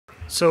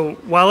So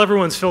while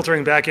everyone's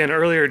filtering back in,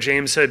 earlier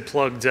James had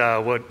plugged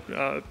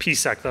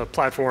PSEC, the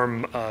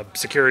platform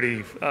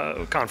security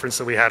conference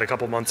that we had a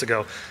couple months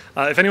ago.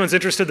 If anyone's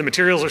interested, the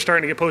materials are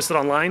starting to get posted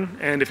online,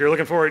 and if you're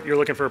looking for it, you're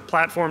looking for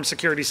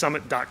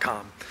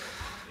platformsecuritysummit.com.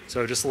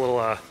 So just a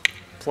little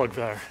plug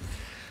there.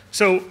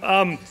 So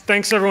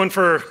thanks everyone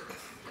for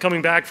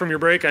coming back from your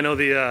break. I know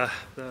the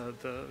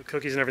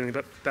cookies and everything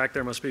back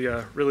there must be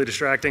really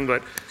distracting,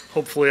 but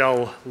hopefully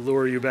I'll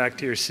lure you back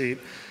to your seat.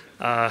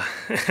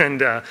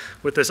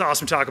 With this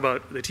awesome talk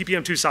about the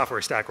TPM2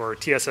 software stack, or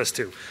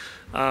TSS2.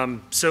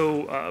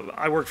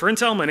 I work for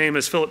Intel. My name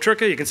is Philip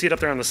Tricca. You can see it up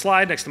there on the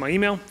slide next to my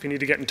email. If you need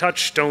to get in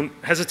touch, don't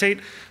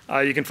hesitate.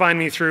 You can find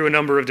me through a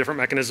number of different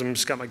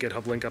mechanisms. Got my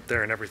GitHub link up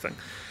there and everything.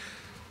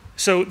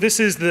 So this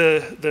is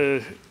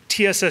the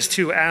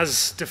TSS2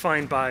 as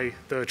defined by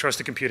the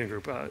Trusted Computing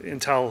Group.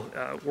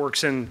 Intel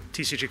works in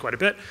TCG quite a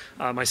bit.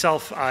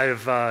 Myself,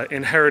 I've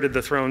inherited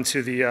the throne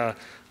to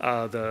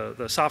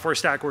the software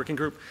stack working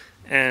group,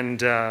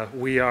 and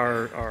we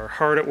are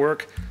hard at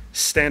work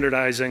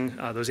standardizing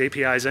those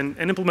APIs and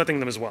implementing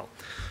them as well.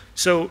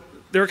 So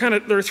there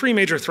are three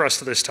major thrusts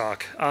to this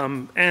talk,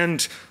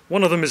 and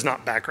one of them is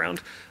not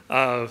background.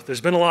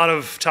 There's been a lot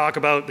of talk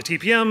about the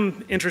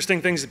TPM, interesting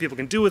things that people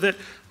can do with it.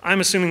 I'm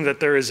assuming that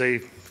there is a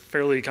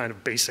fairly kind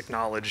of basic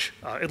knowledge,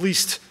 at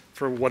least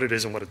for what it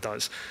is and what it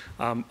does.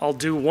 I'll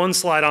do one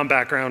slide on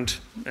background,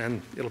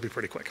 and it'll be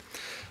pretty quick.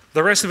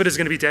 The rest of it is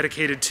going to be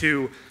dedicated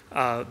to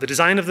the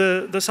design of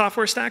the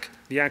software stack,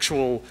 the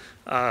actual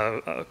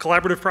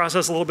collaborative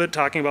process a little bit,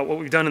 talking about what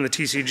we've done in the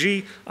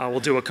TCG.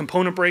 We'll do a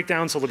component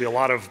breakdown, so there'll be a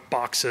lot of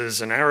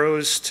boxes and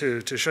arrows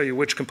to show you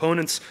which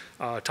components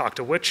talk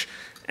to which.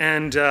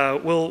 And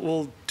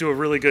we'll do a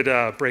really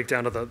good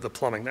breakdown of the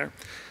plumbing there.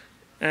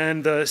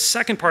 And the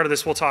second part of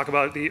this, we'll talk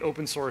about the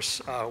open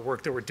source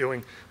work that we're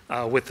doing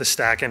with the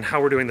stack and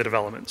how we're doing the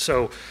development.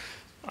 So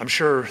I'm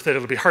sure that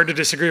it'll be hard to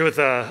disagree with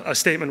a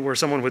statement where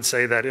someone would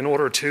say that in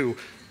order to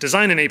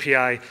design an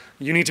API,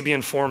 you need to be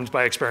informed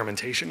by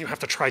experimentation. You have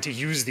to try to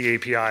use the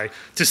API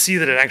to see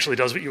that it actually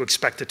does what you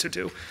expect it to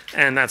do.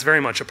 And that's very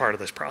much a part of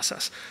this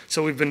process.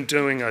 So we've been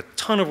doing a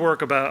ton of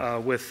work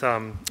with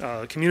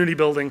community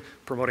building,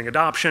 promoting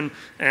adoption,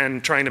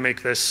 and trying to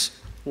make this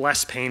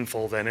less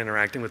painful than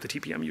interacting with the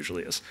TPM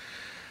usually is.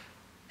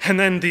 And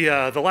then the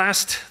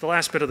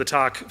last bit of the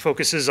talk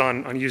focuses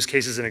on use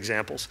cases and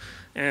examples.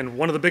 And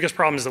one of the biggest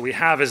problems that we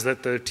have is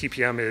that the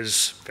TPM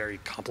is very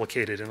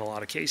complicated in a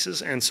lot of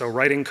cases. And so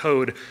writing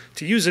code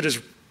to use it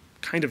is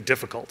kind of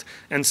difficult.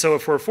 And so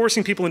if we're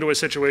forcing people into a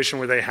situation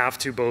where they have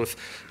to both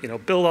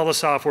build all the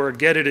software,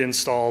 get it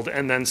installed,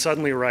 and then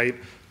suddenly write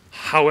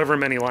however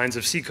many lines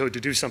of C code to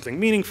do something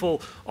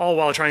meaningful, all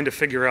while trying to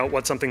figure out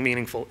what something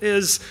meaningful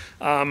is,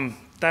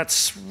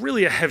 that's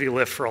really a heavy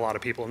lift for a lot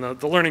of people. And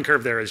the learning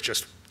curve there is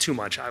just too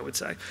much, I would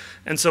say.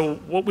 And so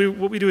what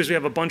we do is we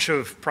have a bunch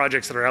of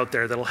projects that are out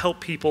there that'll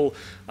help people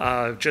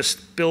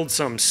just build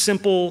some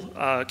simple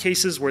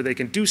cases where they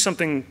can do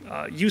something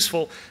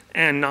useful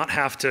and not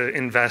have to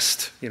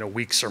invest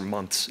weeks or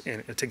months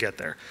to get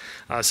there.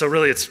 So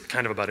really it's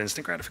kind of about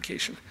instant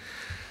gratification.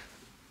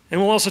 And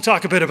we'll also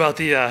talk a bit about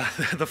the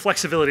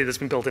flexibility that's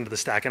been built into the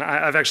stack. And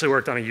I've actually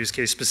worked on a use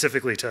case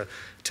specifically to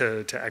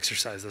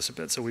exercise this a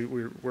bit. So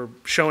we're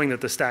showing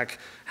that the stack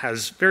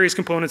has various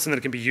components and that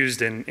it can be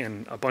used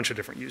in a bunch of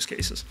different use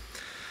cases.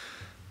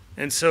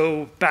 And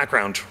so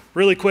background,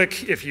 really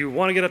quick, if you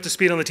want to get up to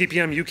speed on the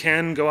TPM, you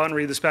can go out and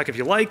read the spec if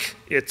you like.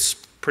 It's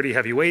pretty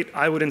heavyweight.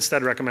 I would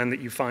instead recommend that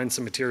you find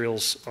some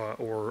materials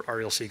or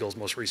Ariel Siegel's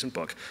most recent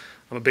book.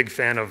 I'm a big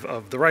fan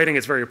of the writing.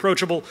 It's very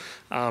approachable.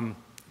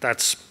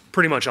 That's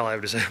pretty much all I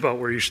have to say about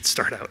where you should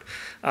start out.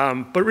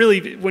 But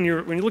really, when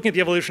you're looking at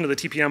the evolution of the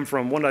TPM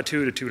from 1.2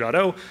 to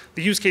 2.0,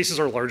 the use cases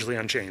are largely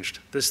unchanged.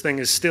 This thing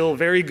is still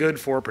very good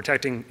for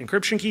protecting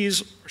encryption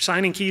keys or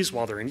signing keys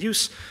while they're in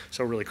use,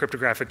 so really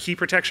cryptographic key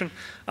protection,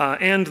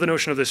 and the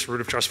notion of this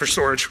root of trust for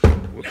storage,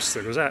 whoops,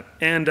 there goes that,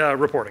 and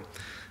reporting.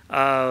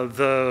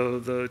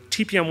 The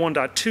TPM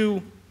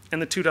 1.2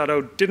 and the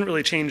 2.0 didn't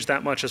really change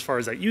that much as far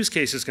as that use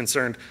case is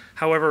concerned.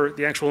 However,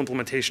 the actual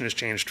implementation has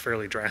changed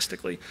fairly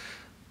drastically.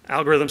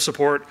 Algorithm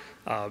support,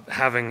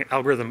 having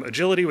algorithm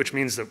agility, which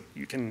means that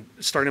you can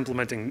start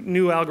implementing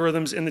new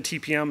algorithms in the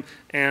TPM,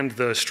 and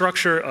the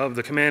structure of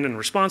the command and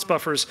response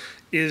buffers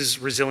is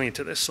resilient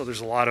to this. So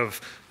there's a lot of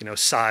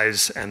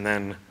size and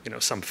then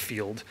some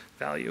field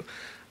value.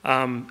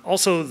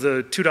 Also,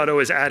 the 2.0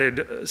 has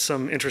added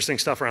some interesting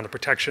stuff around the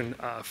protection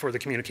for the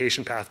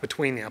communication path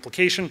between the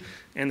application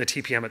and the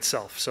TPM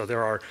itself. So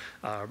there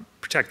are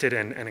protected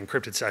and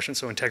encrypted sessions,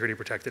 so integrity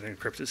protected and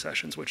encrypted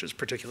sessions, which is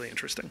particularly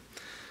interesting.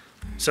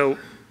 So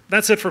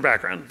that's it for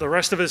background. The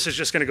rest of this is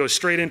just going to go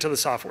straight into the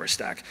software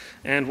stack.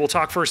 And we'll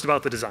talk first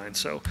about the design.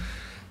 So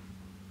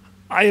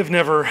I have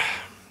never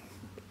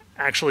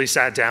actually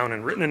sat down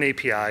and written an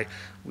API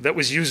that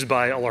was used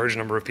by a large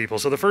number of people.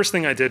 So the first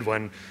thing I did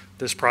when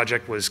this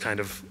project was kind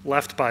of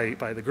left by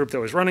the group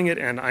that was running it,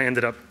 and I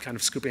ended up kind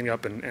of scooping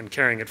up and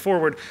carrying it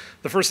forward,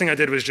 the first thing I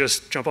did was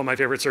just jump on my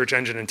favorite search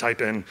engine and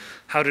type in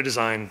how to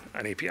design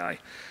an API.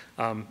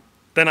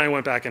 Then I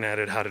went back and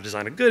added how to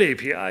design a good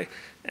API,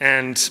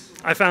 and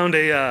I found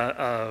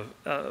a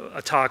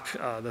talk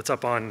that's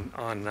up on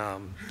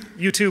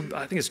YouTube.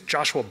 I think it's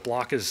Joshua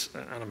Block, and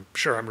I'm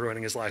sure I'm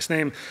ruining his last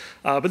name,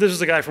 but this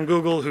is a guy from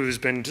Google who's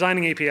been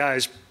designing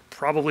APIs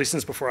probably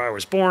since before I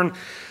was born.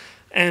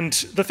 And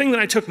the thing that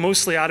I took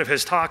mostly out of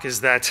his talk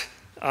is that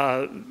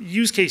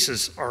use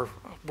cases are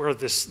where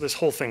this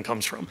whole thing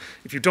comes from.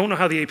 If you don't know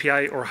how the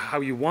API or how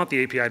you want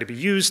the API to be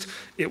used,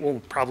 it will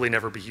probably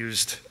never be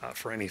used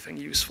for anything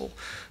useful.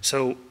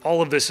 So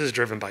all of this is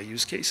driven by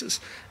use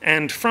cases.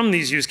 And from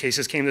these use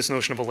cases came this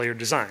notion of a layered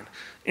design.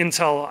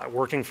 Intel,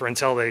 working for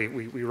Intel,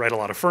 we write a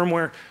lot of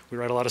firmware, we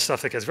write a lot of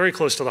stuff that gets very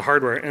close to the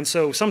hardware, and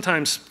so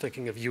sometimes,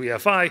 thinking of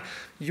UEFI,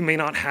 you may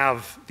not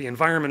have the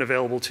environment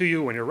available to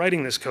you when you're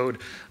writing this code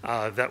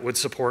that would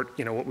support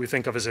what we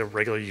think of as a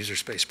regular user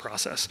space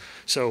process.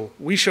 So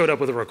we showed up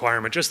with a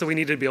requirement just that we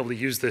needed to be able to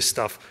use this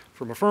stuff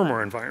from a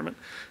firmware environment.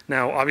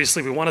 Now,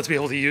 obviously, we want it to be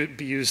able to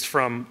be used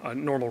from a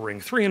normal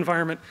Ring 3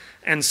 environment,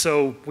 and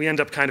so we end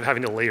up kind of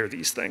having to layer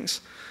these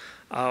things.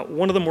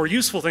 One of the more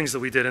useful things that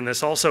we did in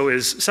this also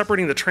is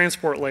separating the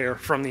transport layer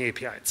from the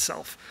API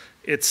itself.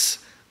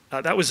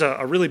 That was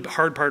a really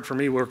hard part for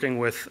me working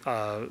with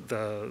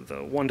the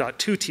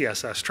 1.2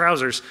 TSS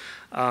trousers,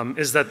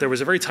 is that there was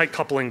a very tight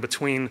coupling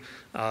between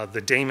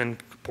the daemon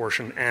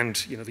portion and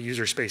the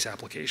user space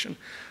application.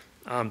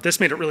 This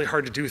made it really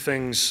hard to do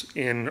things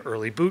in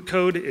early boot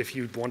code if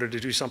you wanted to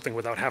do something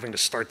without having to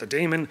start the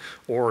daemon,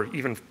 or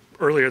even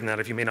earlier than that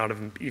if you may not have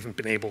even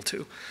been able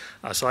to.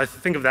 So I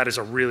think of that as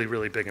a really,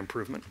 really big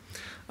improvement.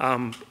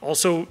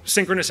 Also,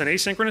 synchronous and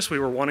asynchronous, we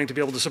were wanting to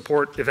be able to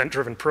support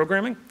event-driven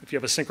programming. If you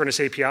have a synchronous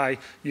API,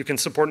 you can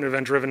support an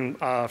event-driven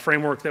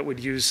framework that would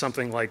use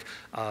something like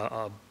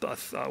a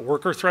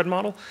worker thread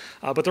model.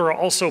 But there are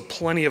also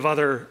plenty of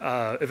other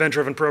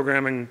event-driven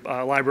programming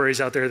libraries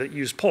out there that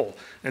use poll.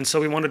 And so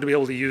we wanted to be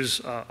able to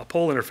use a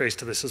poll interface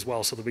to this as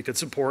well so that we could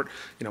support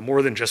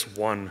more than just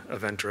one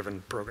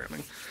event-driven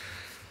programming.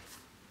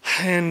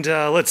 And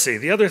let's see,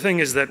 the other thing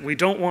is that we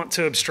don't want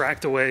to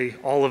abstract away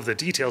all of the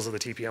details of the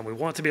TPM. We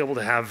want to be able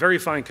to have very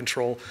fine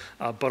control,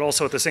 but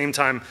also at the same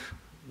time,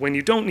 when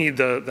you don't need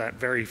that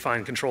very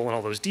fine control and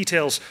all those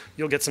details,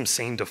 you'll get some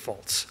sane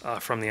defaults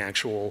from the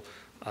actual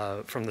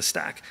from the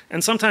stack.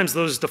 And sometimes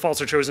those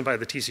defaults are chosen by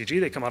the TCG.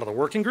 They come out of the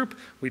working group.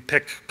 We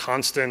pick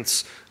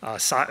constants,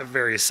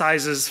 various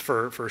sizes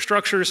for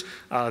structures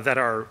that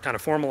are kind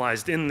of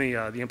formalized in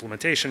the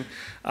implementation.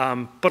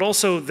 But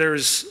also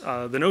there's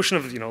the notion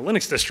of,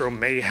 Linux distro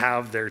may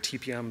have their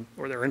TPM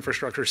or their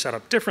infrastructure set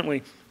up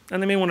differently,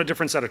 and they may want a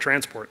different set of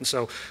transport. And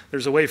so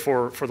there's a way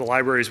for the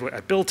libraries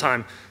at build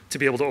time to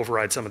be able to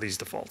override some of these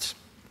defaults.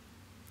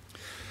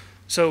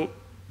 So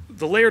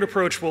the layered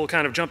approach, we'll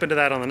kind of jump into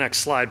that on the next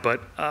slide, but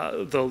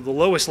the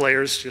lowest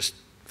layers, just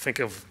think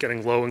of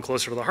getting low and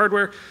closer to the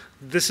hardware.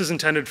 This is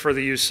intended for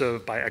the use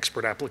of by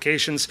expert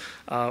applications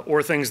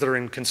or things that are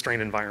in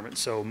constrained environments,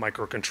 so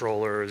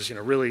microcontrollers,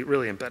 really,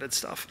 really embedded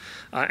stuff.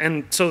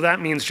 And so that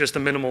means just a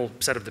minimal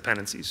set of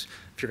dependencies.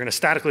 If you're going to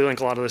statically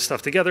link a lot of this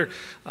stuff together,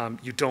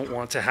 you don't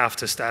want to have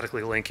to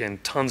statically link in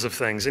tons of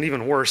things, and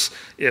even worse,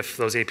 if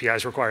those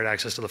APIs required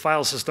access to the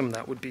file system,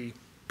 that would be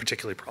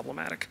particularly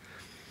problematic.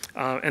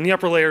 And the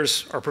upper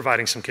layers are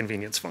providing some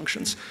convenience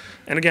functions.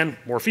 And again,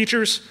 more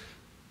features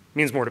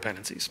means more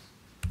dependencies.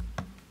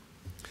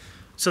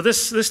 So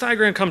this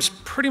diagram comes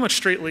pretty much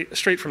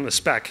straight from the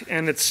spec,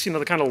 and it's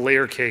the kind of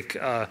layer cake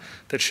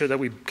that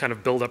we kind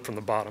of build up from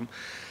the bottom.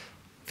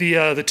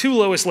 The two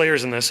lowest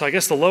layers in this, so I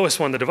guess the lowest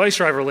one, the device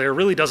driver layer,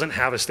 really doesn't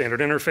have a standard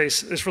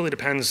interface. This really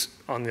depends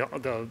on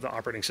the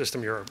operating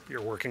system you're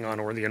working on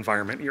or the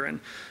environment you're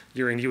in.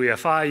 You're in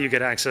UEFI, you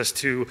get access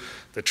to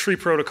the tree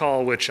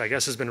protocol, which I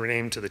guess has been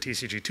renamed to the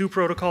TCG2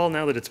 protocol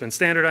now that it's been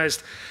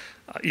standardized,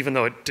 even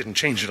though it didn't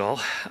change at all.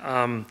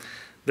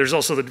 There's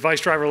also the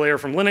device driver layer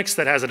from Linux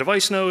that has a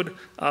device node,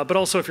 but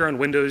also if you're on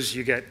Windows,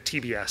 you get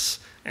TBS.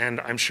 And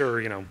I'm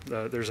sure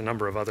there's a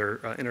number of other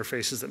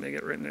interfaces that may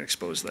get written and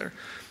exposed there.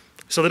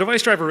 So the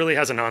device driver really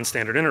has a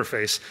non-standard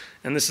interface,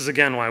 and this is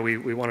again why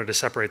we wanted to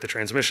separate the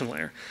transmission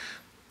layer.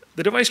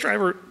 The device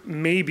driver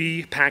may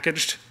be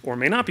packaged or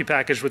may not be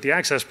packaged with the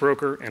access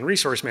broker and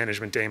resource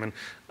management daemon,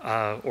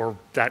 or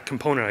that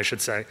component, I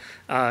should say.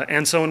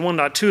 And so in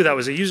 1.2, that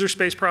was a user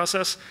space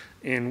process.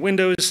 In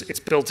Windows, it's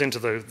built into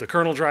the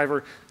kernel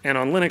driver. And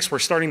on Linux, we're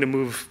starting to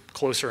move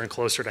closer and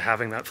closer to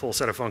having that full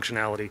set of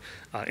functionality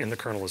in the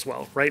kernel as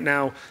well. Right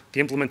now, the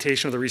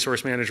implementation of the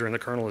resource manager in the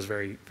kernel is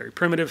very, very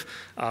primitive.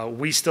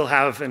 We still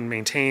have and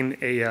maintain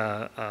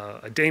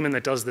a daemon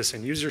that does this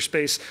in user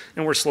space,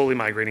 and we're slowly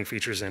migrating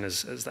features in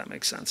as that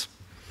makes sense.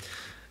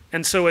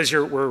 And so as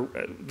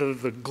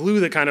the glue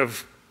that kind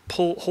of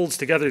holds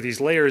together these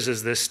layers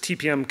is this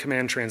TPM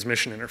command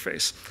transmission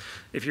interface.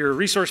 If your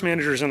resource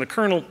manager is in the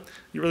kernel,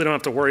 you really don't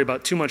have to worry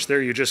about too much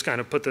there. You just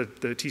kind of put the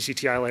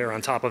TCTI layer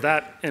on top of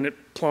that, and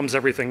it plumbs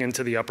everything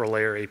into the upper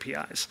layer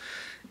APIs.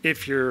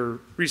 If your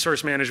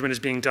resource management is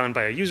being done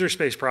by a user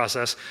space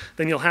process,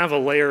 then you'll have a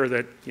layer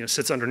that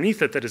sits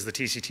underneath it that is the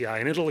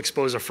TCTI, and it'll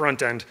expose a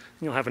front end,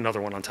 and you'll have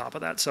another one on top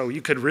of that. So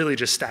you could really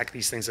just stack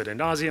these things ad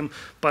nauseum,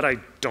 but I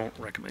don't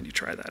recommend you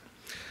try that.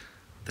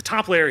 The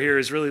top layer here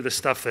is really the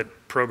stuff that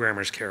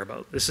programmers care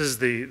about. This is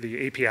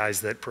the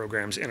APIs that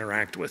programs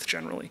interact with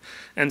generally.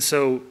 And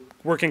so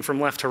working from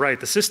left to right,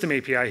 the system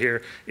API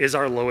here is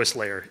our lowest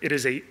layer. It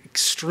is an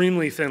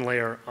extremely thin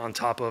layer on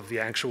top of the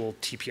actual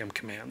TPM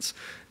commands.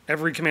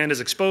 Every command is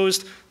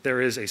exposed.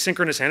 There is a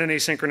synchronous and an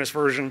asynchronous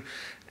version.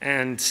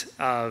 And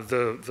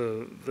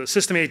the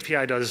system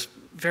API does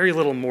very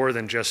little more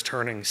than just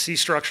turning C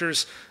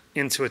structures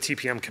into a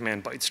TPM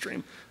command byte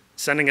stream,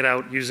 sending it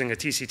out using a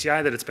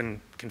TCTI that it's been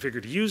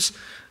configured to use,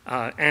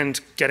 and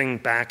getting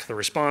back the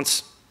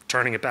response,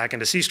 turning it back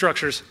into C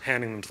structures,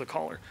 handing them to the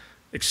caller.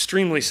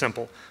 Extremely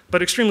simple,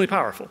 but extremely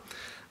powerful.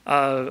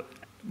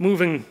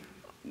 Moving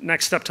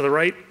next step to the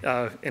right,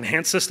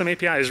 enhanced system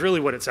API is really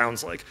what it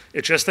sounds like.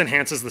 It just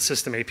enhances the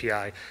system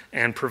API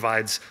and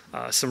provides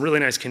some really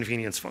nice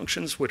convenience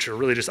functions, which are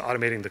really just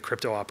automating the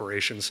crypto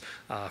operations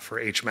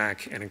for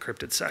HMAC and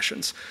encrypted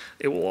sessions.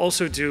 It will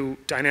also do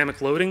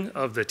dynamic loading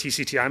of the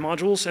TCTI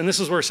modules, and this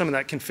is where some of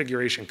that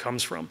configuration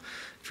comes from.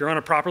 If you're on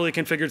a properly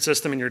configured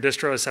system and your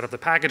distro has set up the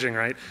packaging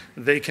right,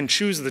 they can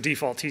choose the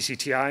default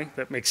TCTI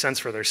that makes sense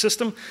for their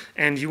system,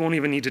 and you won't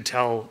even need to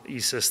tell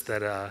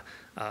ESYS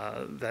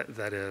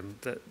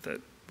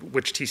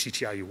which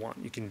TCTI you want.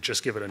 You can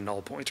just give it a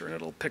null pointer and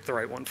it'll pick the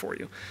right one for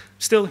you.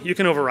 Still, you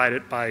can override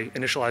it by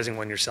initializing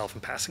one yourself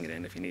and passing it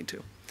in if you need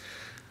to.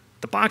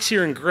 The box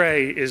here in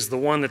gray is the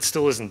one that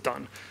still isn't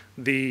done.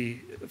 The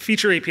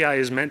feature API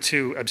is meant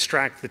to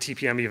abstract the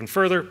TPM even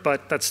further,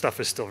 but that stuff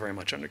is still very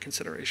much under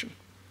consideration.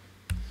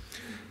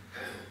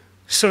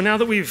 So now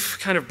that we've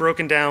kind of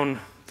broken down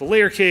the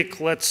layer cake,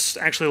 let's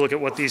actually look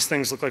at what these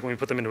things look like when we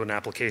put them into an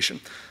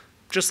application.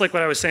 Just like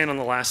what I was saying on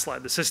the last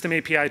slide, the system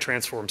API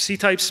transforms C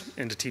types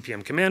into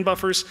TPM command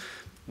buffers,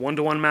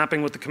 one-to-one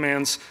mapping with the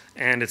commands,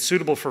 and it's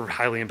suitable for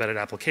highly embedded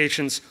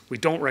applications. We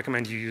don't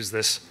recommend you use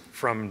this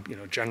from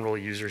general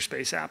user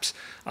space apps.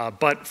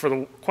 But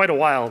for quite a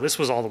while, this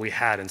was all that we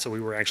had, and so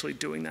we were actually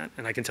doing that.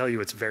 And I can tell you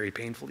it's very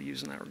painful to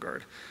use in that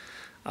regard.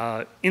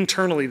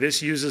 Internally,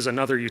 this uses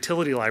another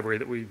utility library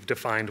that we've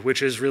defined,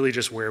 which is really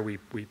just where we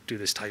do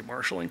this type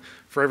marshaling.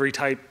 For every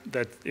type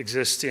that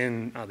exists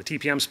in the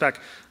TPM spec,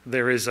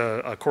 there is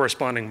a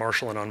corresponding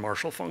marshal and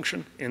unmarshal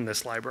function in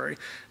this library.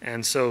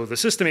 And so the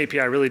system API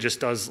really just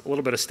does a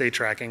little bit of state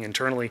tracking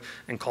internally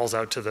and calls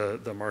out to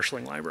the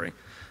marshaling library.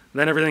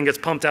 Then everything gets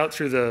pumped out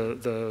through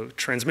the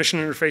transmission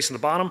interface in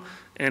the bottom,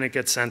 and it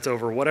gets sent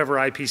over whatever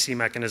IPC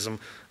mechanism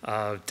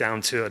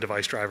down to a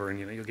device driver, and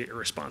you'll get your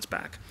response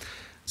back.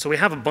 So we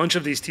have a bunch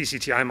of these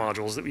TCTI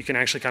modules that we can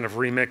actually kind of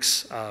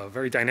remix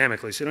very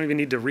dynamically. So you don't even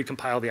need to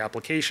recompile the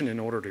application in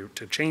order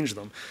to change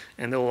them.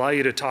 And they'll allow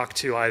you to talk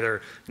to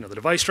either the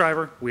device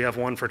driver. We have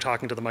one for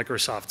talking to the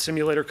Microsoft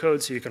simulator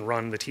code, so you can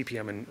run the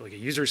TPM in like a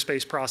user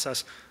space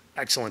process.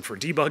 Excellent for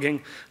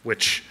debugging,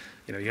 which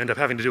you end up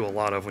having to do a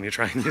lot of when you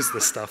try and use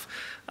this stuff.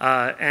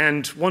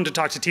 And one to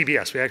talk to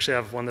TBS. We actually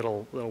have one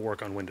that'll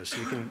work on Windows. So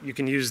you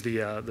can use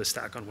the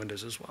stack on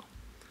Windows as well.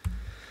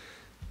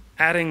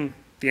 Adding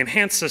the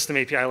enhanced system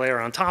API layer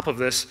on top of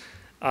this,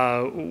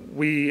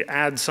 we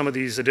add some of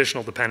these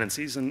additional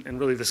dependencies, and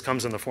really this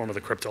comes in the form of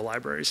the crypto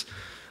libraries.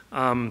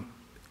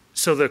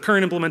 So the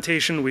current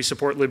implementation, we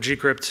support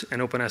libgcrypt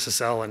and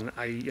OpenSSL, and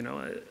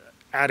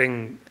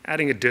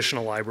adding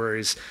additional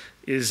libraries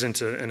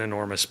isn't an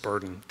enormous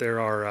burden.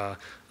 There are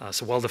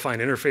some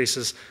well-defined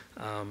interfaces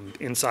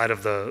inside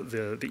of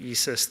the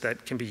ESYS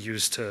that can be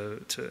used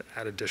to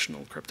add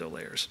additional crypto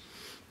layers.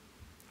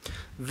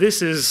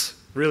 This is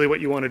really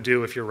what you want to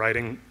do if you're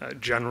writing a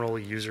general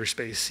user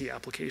space C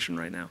application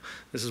right now.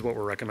 This is what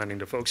we're recommending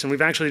to folks. And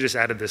we've actually just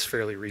added this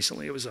fairly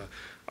recently. It was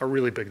a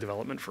really big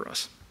development for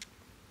us.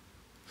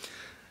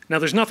 Now,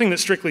 there's nothing that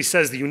strictly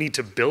says that you need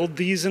to build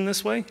these in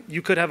this way.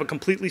 You could have a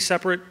completely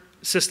separate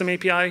system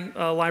API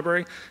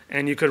library,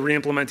 and you could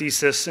re-implement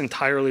ESYS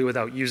entirely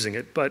without using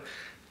it. But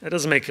that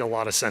doesn't make a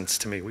lot of sense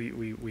to me.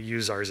 We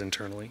use ours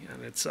internally,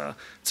 and it's a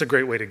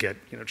great way to get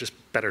just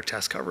better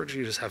test coverage.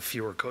 You just have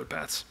fewer code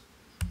paths.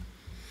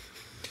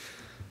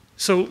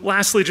 So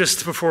lastly,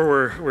 just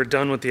before we're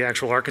done with the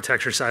actual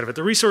architecture side of it,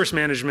 the resource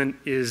management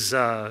is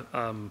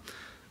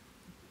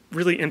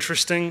really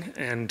interesting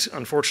and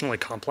unfortunately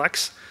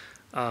complex.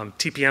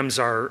 TPMs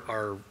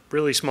are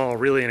really small,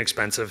 really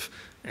inexpensive,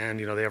 and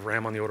they have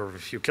RAM on the order of a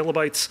few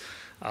kilobytes.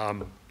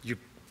 You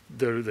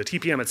the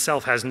TPM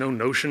itself has no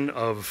notion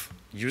of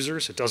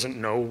users. It doesn't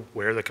know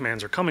where the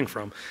commands are coming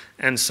from.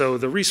 And so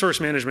the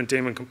resource management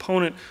daemon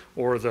component,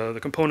 or the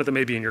component that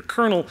may be in your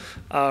kernel,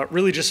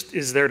 really just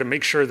is there to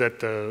make sure that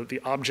the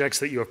objects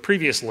that you have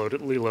previously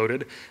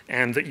loaded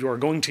and that you are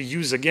going to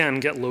use again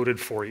get loaded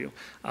for you.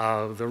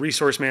 The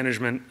resource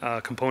management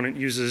component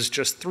uses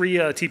just 3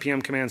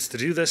 TPM commands to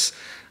do this.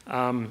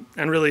 And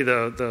really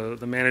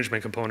the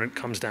management component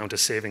comes down to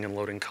saving and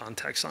loading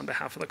context on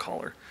behalf of the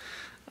caller.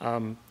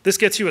 This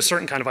gets you a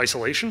certain kind of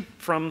isolation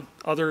from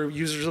other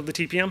users of the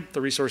TPM.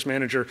 The resource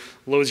manager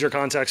loads your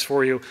context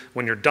for you.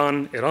 When you're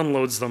done, it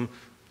unloads them,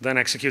 then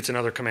executes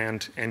another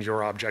command, and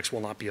your objects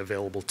will not be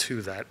available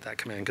to that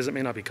command because it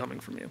may not be coming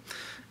from you.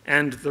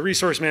 And the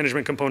resource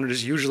management component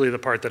is usually the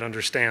part that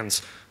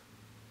understands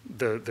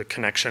the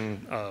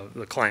connection,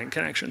 the client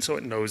connection, so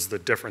it knows the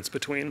difference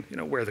between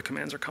where the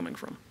commands are coming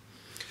from.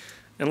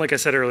 And like I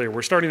said earlier,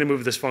 we're starting to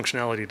move this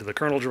functionality to the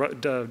kernel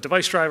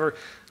device driver,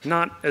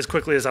 not as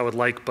quickly as I would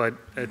like, but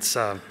it's,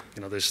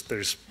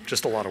 there's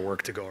just a lot of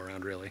work to go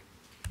around, really.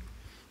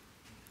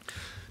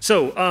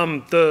 So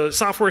the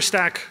software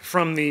stack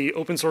from the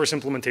open source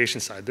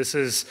implementation side. This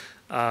is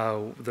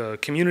the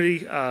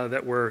community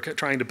that we're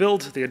trying to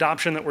build, the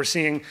adoption that we're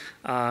seeing,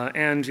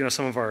 and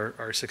some of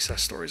our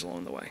success stories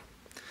along the way.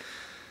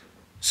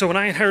 So when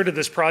I inherited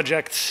this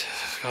project,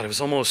 God, it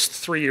was almost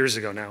 3 years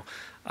ago now.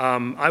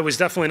 I was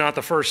definitely not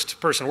the first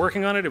person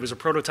working on it. It was a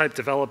prototype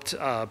developed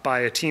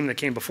by a team that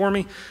came before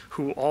me,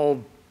 who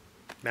all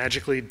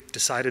magically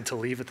decided to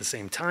leave at the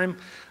same time.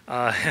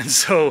 And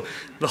so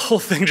the whole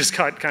thing just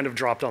got kind of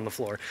dropped on the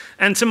floor.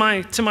 And to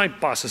my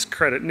boss's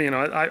credit,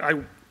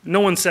 no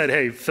one said,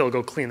 hey, Phil,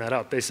 go clean that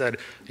up. They said,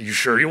 are you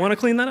sure you want to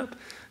clean that up?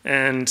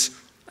 And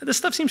this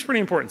stuff seems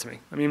pretty important to me.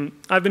 I mean,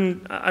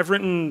 I've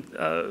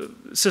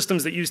written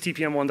systems that use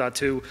TPM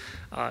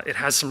 1.2. It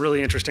has some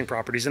really interesting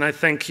properties, and I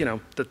think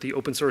that the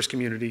open source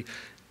community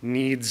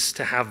needs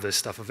to have this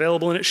stuff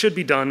available, and it should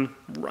be done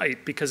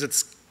right because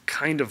it's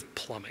kind of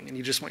plumbing, and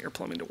you just want your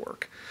plumbing to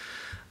work.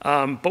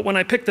 But when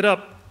I picked it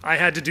up, I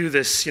had to do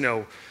this,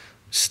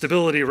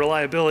 stability,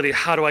 reliability.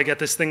 How do I get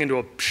this thing into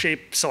a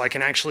shape so I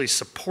can actually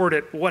support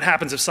it? What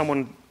happens if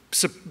someone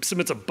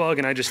submits a bug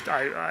and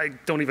I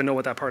don't even know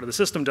what that part of the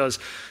system does?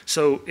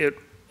 So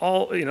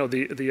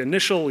the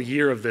initial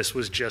year of this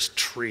was just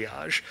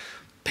triage.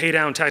 Pay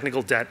down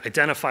technical debt,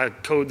 identify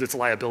code that's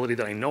liability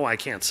that I know I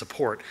can't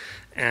support,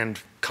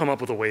 and come up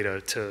with a way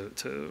to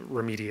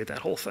remediate that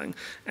whole thing.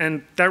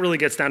 And that really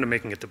gets down to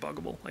making it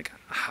debuggable. Like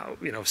how,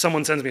 if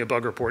someone sends me a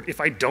bug report,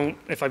 if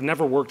I've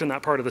never worked in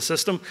that part of the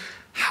system,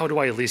 how do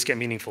I at least get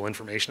meaningful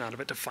information out of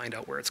it to find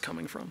out where it's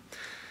coming from?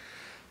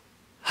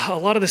 A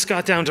lot of this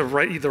got down to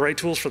the right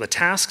tools for the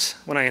tasks.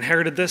 When I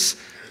inherited this,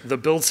 the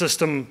build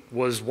system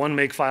was one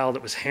makefile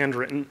that was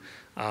handwritten.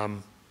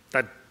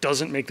 That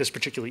doesn't make this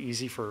particularly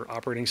easy for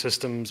operating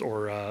systems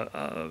or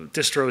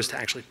distros to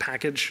actually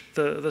package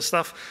the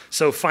stuff.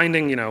 So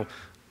finding, a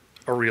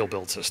real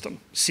build system.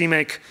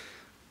 CMake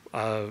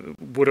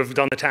would have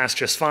done the task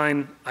just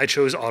fine. I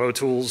chose Auto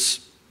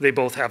Tools. They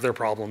both have their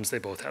problems. They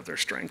both have their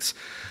strengths.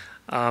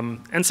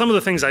 And some of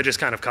the things I just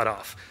kind of cut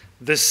off.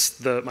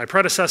 My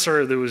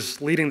predecessor that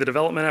was leading the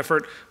development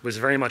effort was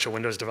very much a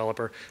Windows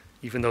developer,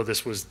 even though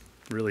this was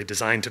really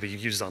designed to be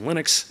used on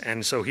Linux,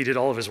 and so he did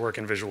all of his work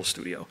in Visual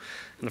Studio.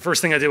 And the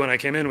first thing I did when I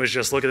came in was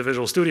just look at the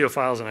Visual Studio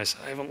files, and I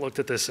said, I haven't looked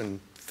at this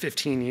in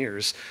 15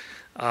 years,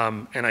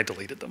 and I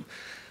deleted them.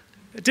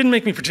 It didn't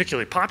make me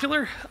particularly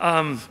popular,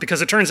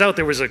 because it turns out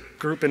there was a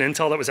group in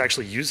Intel that was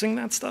actually using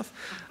that stuff.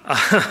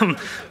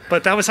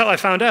 But that was how I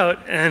found out,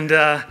 and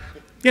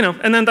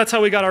and then that's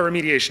how we got our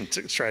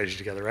remediation strategy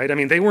together, right? I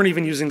mean, they weren't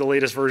even using the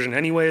latest version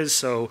anyways,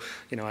 so,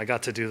 I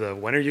got to do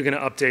when are you gonna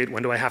update?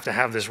 When do I have to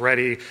have this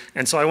ready?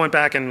 And so I went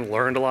back and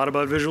learned a lot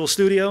about Visual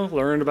Studio,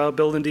 learned about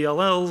building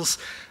DLLs,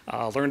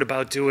 learned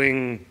about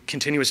doing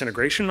continuous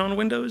integration on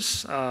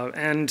Windows,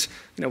 and,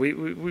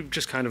 we've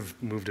just kind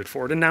of moved it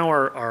forward. And now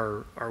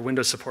our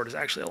Windows support is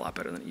actually a lot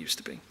better than it used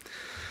to be.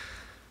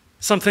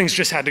 Some things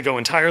just had to go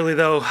entirely,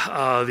 though.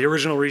 The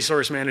original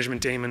resource management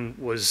daemon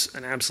was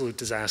an absolute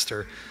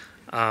disaster.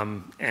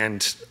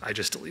 And I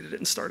just deleted it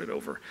and started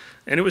over.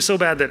 And it was so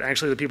bad that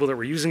actually the people that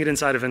were using it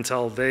inside of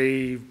Intel,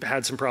 they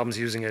had some problems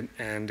using it,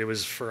 and it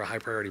was for a high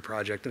priority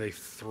project, and they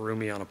threw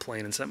me on a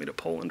plane and sent me to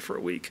Poland for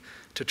a week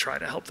to try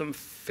to help them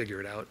figure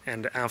it out.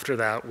 And after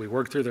that, we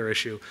worked through their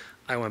issue.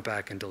 I went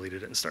back and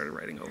deleted it and started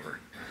writing over.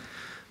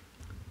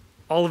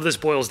 All of this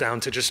boils down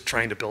to just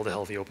trying to build a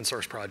healthy open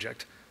source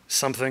project.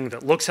 Something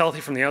that looks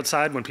healthy from the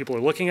outside when people are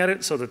looking at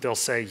it, so that they'll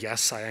say,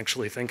 yes, I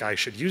actually think I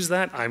should use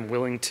that. I'm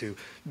willing to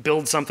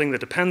build something that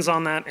depends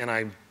on that, and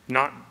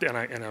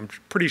I'm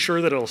pretty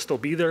sure that it'll still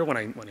be there when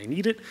I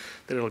need it,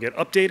 that it'll get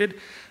updated.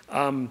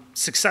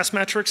 Success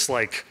metrics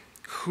like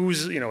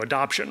who's,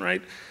 adoption,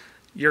 right?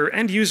 Your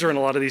end user in a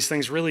lot of these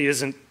things really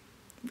isn't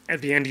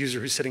the end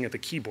user who's sitting at the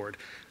keyboard.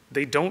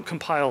 They don't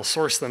compile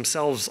source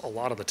themselves a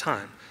lot of the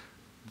time.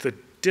 The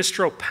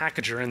distro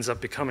packager ends up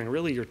becoming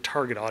really your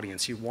target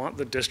audience. You want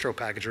the distro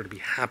packager to be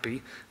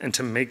happy and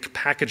to make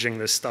packaging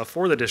this stuff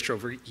for the distro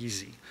very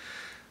easy.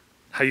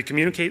 How you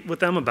communicate with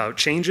them about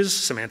changes,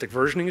 semantic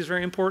versioning is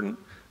very important.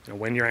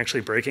 When you're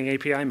actually breaking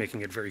API,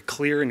 making it very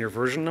clear in your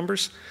version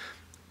numbers.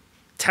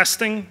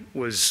 Testing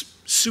was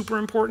super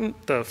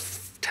important. The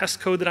test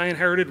code that I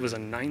inherited was a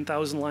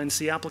 9,000 line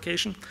C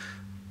application,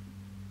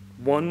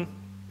 one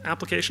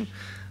application,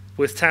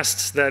 with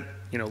tests that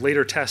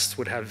later tests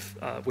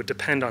would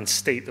depend on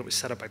state that was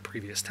set up by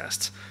previous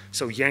tests.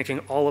 So yanking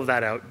all of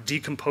that out,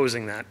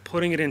 decomposing that,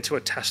 putting it into a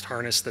test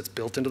harness that's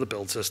built into the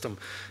build system,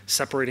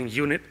 separating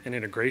unit and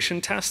integration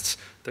tests.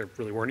 There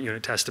really weren't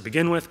unit tests to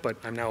begin with, but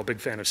I'm now a big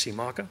fan of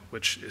CMACA,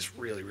 which is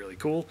really, really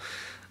cool.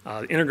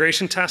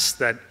 Integration tests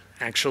that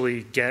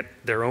actually get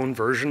their own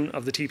version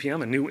of the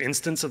TPM, a new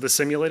instance of the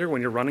simulator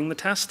when you're running the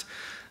test,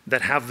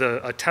 that have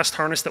a test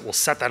harness that will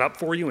set that up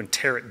for you and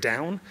tear it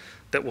down,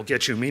 that will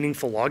get you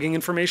meaningful logging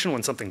information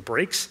when something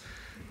breaks,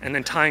 and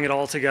then tying it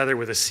all together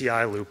with a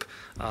CI loop.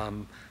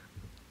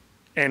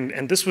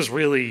 And this was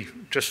really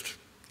just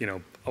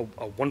a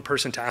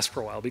one-person task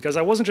for a while, because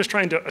I wasn't just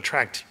trying to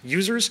attract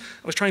users,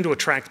 I was trying to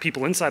attract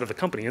people inside of the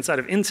company, inside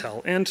of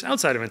Intel, and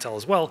outside of Intel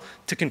as well,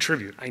 to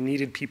contribute. I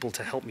needed people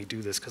to help me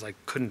do this because I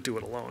couldn't do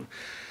it alone.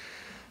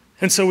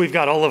 And so we've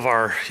got all of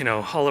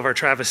our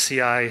Travis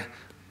CI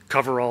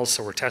coveralls,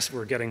 so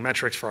we're getting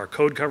metrics for our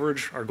code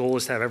coverage. Our goal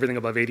is to have everything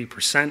above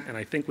 80%, and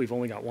I think we've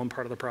only got one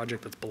part of the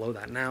project that's below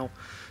that now,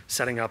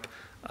 setting up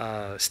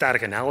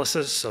static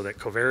analysis so that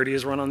Coverity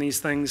is run on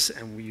these things,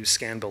 and we use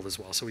scan build as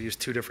well. So we use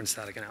 2 different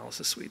static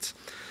analysis suites.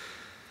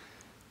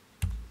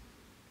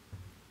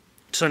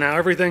 So now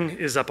everything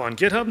is up on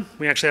GitHub.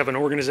 We actually have an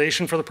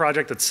organization for the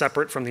project that's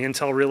separate from the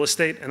Intel real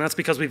estate, and that's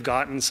because we've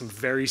gotten some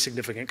very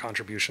significant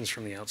contributions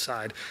from the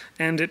outside.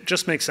 And it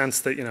just makes sense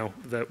that,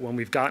 that when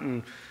we've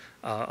gotten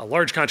a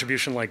large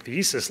contribution like the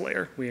ESIS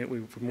layer. We've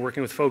been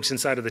working with folks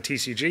inside of the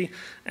TCG,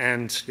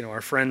 and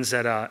our friends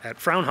at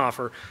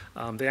Fraunhofer,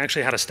 they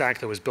actually had a stack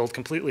that was built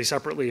completely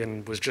separately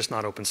and was just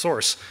not open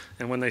source.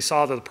 And when they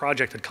saw that the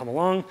project had come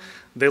along,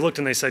 they looked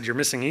and they said, "You're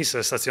missing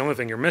ESIS. That's the only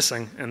thing you're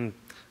missing."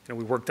 And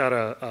we worked out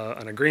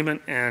an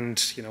agreement,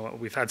 and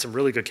we've had some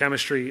really good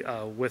chemistry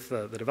with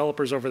the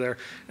developers over there,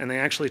 and they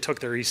actually took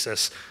their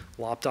ESIS,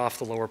 lopped off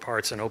the lower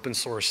parts, and open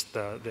sourced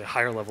the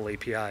higher level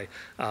API,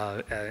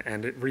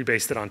 and it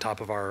rebased it on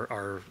top of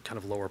our kind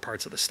of lower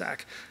parts of the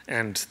stack.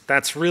 And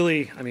that's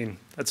really,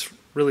 that's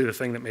really the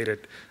thing that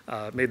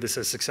made this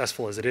as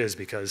successful as it is,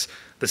 because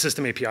the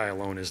system API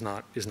alone is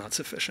not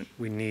sufficient.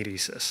 We need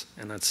ESIS,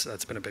 and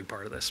that's been a big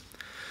part of this.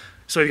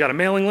 So you've got a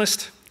mailing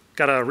list.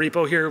 Got a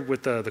repo here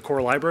with the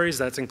core libraries.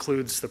 That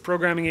includes the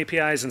programming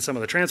APIs and some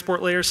of the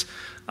transport layers.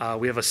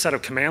 We have a set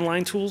of command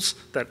line tools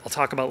that I'll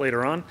talk about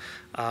later on.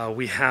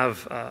 We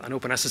have an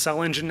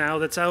OpenSSL engine now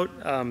that's out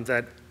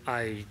that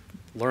I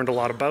learned a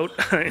lot about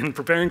in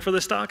preparing for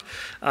this talk.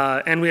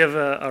 And we have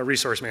a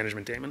resource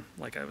management daemon,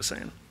 like I was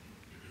saying.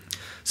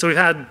 So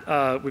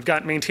we've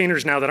got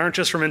maintainers now that aren't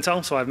just from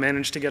Intel, so I've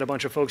managed to get a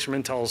bunch of folks from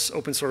Intel's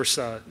open source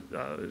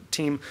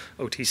team,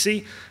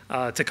 OTC,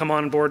 to come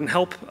on board and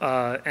help.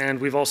 And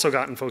we've also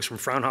gotten folks from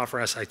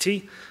Fraunhofer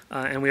SIT,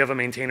 and we have a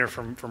maintainer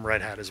from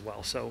Red Hat as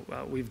well. So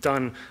I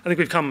think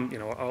we've come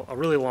a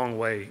really long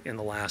way in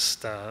the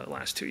last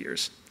 2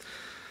 years.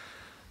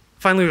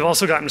 Finally, we've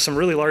also gotten some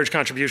really large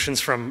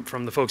contributions from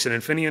the folks at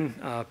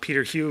Infineon.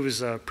 Peter Hugh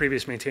is a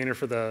previous maintainer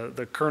for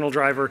the kernel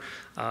driver.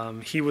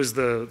 He was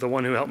the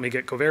one who helped me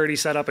get Coverity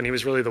set up, and he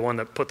was really the one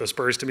that put the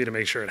spurs to me to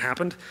make sure it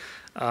happened.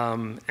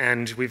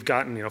 And we've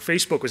gotten,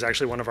 Facebook was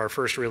actually one of our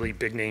first really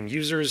big name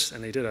users,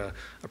 and they did a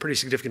pretty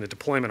significant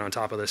deployment on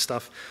top of this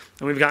stuff.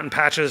 And we've gotten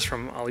patches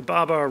from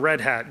Alibaba,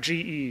 Red Hat,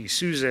 GE,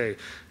 SUSE,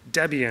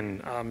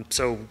 Debian.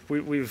 So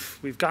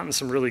we've gotten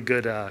some really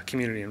good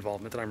community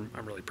involvement that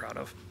I'm really proud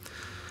of.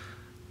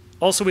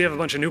 Also, we have a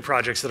bunch of new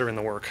projects that are in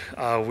the work.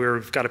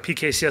 We've got a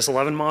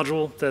PKCS11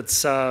 module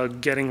that's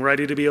getting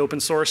ready to be open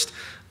sourced.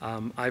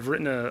 I've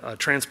written a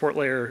transport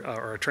layer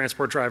or a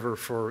transport driver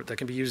that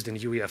can be used in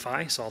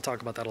UEFI, so I'll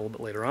talk about that a little bit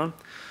later on.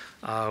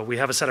 We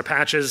have a set of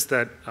patches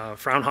that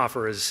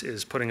Fraunhofer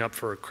is putting up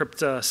for crypt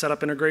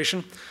setup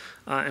integration.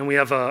 And we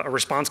have a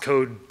response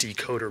code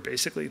decoder,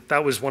 basically.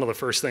 That was one of the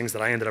first things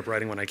that I ended up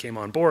writing when I came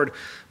on board.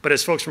 But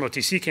as folks from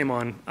OTC came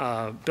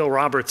on, Bill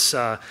Roberts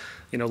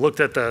looked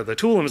at the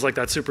tool and was like,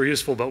 "That's super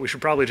useful, but we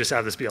should probably just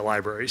have this be a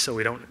library, so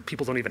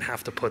people don't even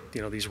have to put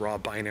these raw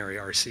binary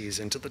RCs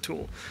into the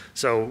tool."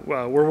 So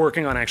we're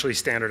working on actually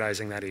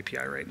standardizing that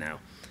API right now.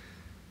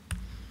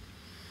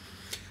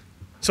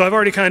 So I've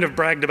already kind of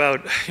bragged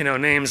about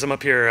names. I'm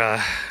up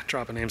here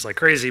dropping names like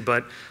crazy,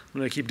 but I'm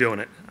going to keep doing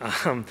it.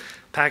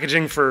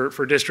 Packaging for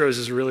distros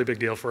is a really big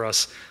deal for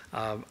us.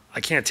 I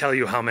can't tell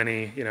you how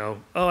many "oh,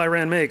 I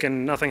ran make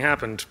and nothing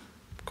happened"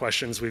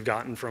 questions we've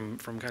gotten from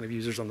kind of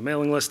users on the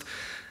mailing list,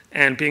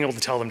 and being able to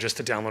tell them just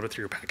to download it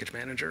through your package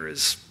manager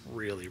is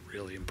really,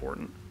 really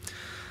important.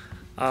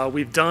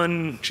 We've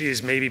done,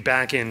 maybe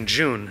back in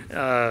June,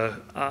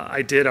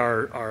 I did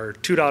our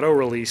 2.0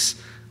 release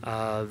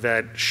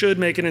that should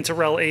make it into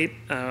RHEL 8.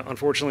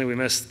 Unfortunately, we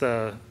missed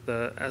the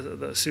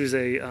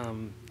SUSE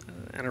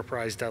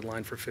enterprise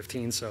deadline for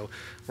 15, so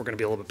we're going to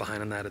be a little bit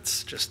behind on that.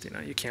 It's just,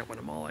 you can't win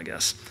them all, I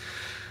guess.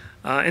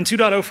 And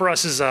 2.0 for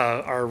us is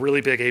our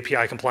really big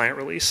API compliant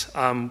release.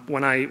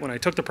 When I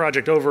took the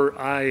project over,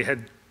 I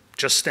had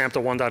just stamped a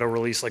 1.0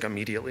 release like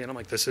immediately, and I'm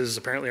like, this is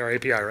apparently our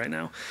API right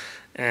now.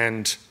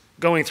 And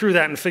going through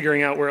that and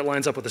figuring out where it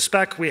lines up with the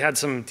spec, we had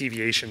some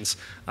deviations.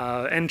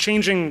 And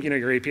changing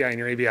your API and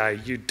your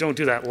ABI, you don't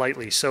do that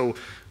lightly. So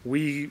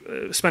we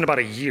spent about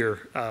a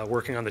year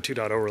working on the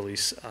 2.0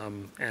 release,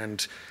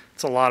 and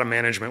it's a lot of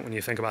management when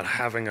you think about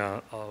having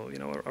a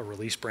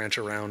release branch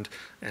around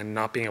and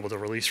not being able to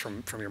release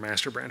from your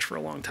master branch for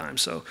a long time.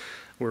 So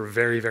we're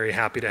very, very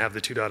happy to have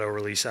the 2.0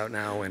 release out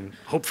now, and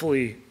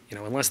hopefully,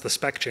 unless the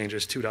spec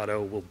changes,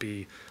 2.0 will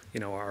be,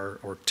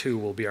 or 2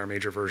 will be our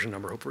major version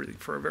number, hopefully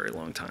for a very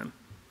long time.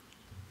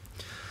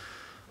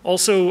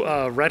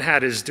 Also, Red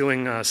Hat is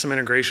doing some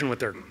integration with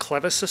their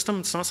Clevis system.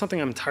 It's not something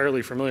I'm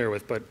entirely familiar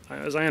with, but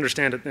as I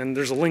understand it, and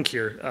there's a link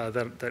here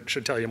that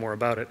should tell you more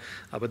about it,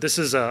 but this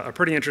is a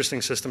pretty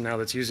interesting system now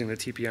that's using the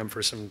TPM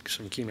for some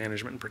key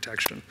management and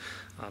protection.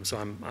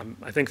 So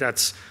I think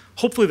that's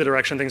hopefully the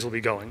direction things will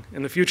be going.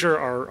 In the future,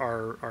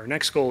 our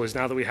next goal is,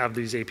 now that we have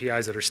these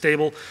APIs that are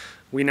stable,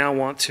 we now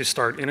want to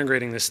start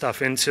integrating this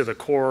stuff into the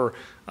core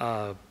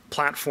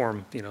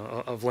platform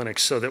of Linux,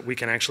 so that we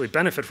can actually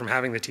benefit from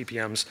having the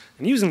TPMs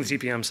and using the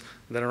TPMs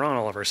that are on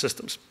all of our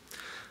systems.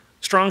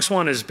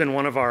 StrongSwan has been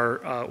one of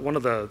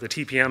the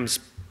TPM's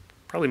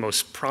probably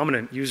most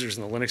prominent users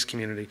in the Linux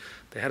community.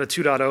 They had a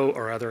 2.0,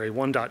 or rather a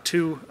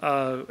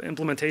 1.2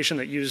 implementation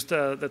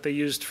that they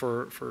used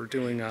for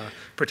doing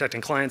protecting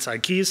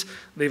client-side keys.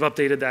 They've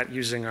updated that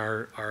using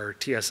our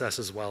TSS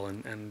as well,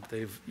 and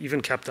they've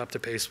even kept up to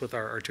pace with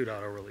our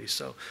 2.0 release.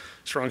 So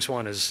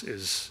StrongSwan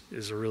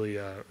is a really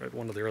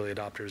one of the early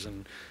adopters,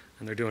 and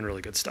they're doing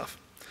really good stuff.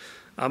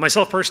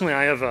 Myself personally,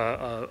 I have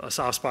a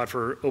soft spot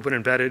for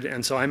OpenEmbedded,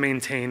 and so I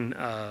maintain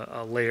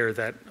a layer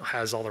that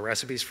has all the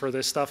recipes for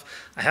this stuff.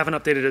 I haven't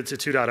updated it to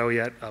 2.0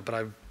 yet, but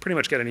I pretty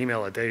much get an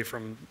email a day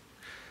from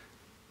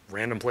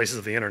random places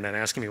of the internet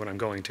asking me when I'm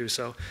going to,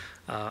 so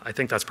I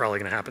think that's probably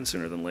going to happen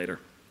sooner than later.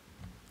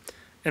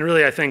 And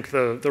really, I think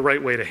the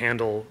right way to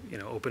handle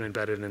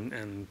OpenEmbedded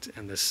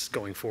and this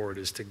going forward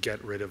is to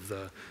get rid of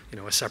a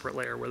separate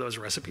layer where those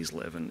recipes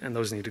live, and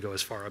those need to go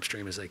as far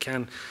upstream as they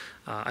can.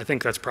 I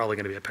think that's probably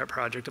going to be a pet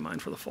project of mine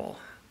for the fall.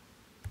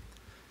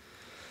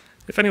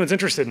 If anyone's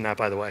interested in that,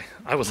 by the way,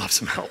 I would love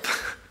some help.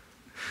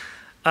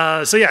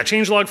 So yeah,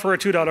 changelog for a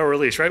 2.0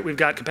 release, right? We've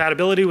got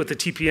compatibility with the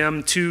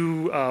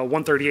TPM2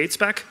 138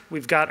 spec.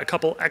 We've got a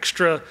couple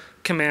extra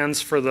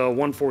commands for the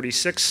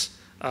 146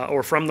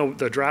 or from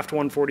the draft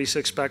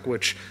 146 spec,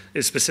 which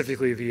is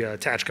specifically the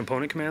attach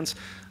component commands.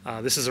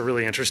 This is a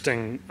really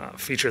interesting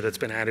feature that's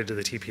been added to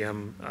the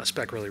TPM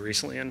spec really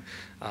recently, and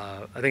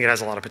I think it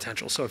has a lot of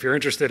potential. So if you're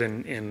interested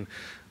in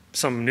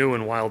some new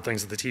and wild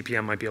things that the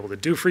TPM might be able to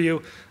do for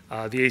you,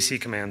 the AC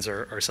commands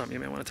are something you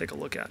may want to take a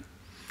look at.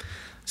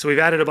 So we've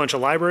added a bunch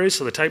of libraries.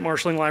 So the type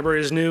marshalling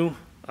library is new.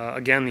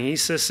 Again, the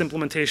ESYS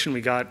implementation we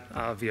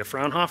got via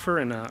Fraunhofer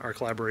and our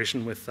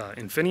collaboration with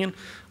Infineon,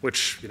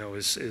 which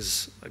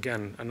is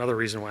again another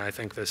reason why I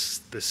think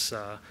this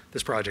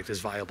project is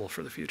viable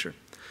for the future.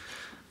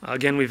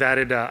 Again, I've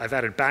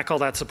added back all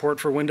that support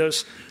for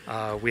Windows.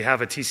 We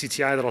have a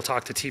TCTI that'll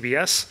talk to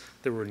TBS.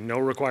 There were no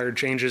required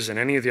changes in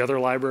any of the other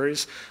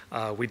libraries.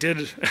 I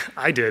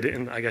did,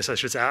 and I guess I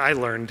should say I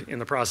learned in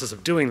the process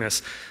of doing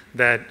this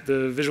that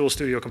the Visual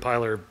Studio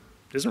compiler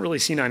isn't really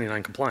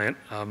C99 compliant.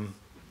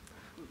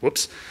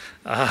 Whoops.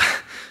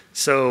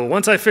 So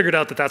once I figured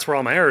out that that's where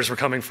all my errors were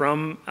coming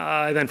from,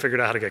 I then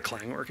figured out how to get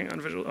Clang working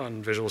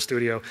on Visual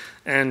Studio,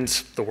 and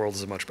the world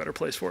is a much better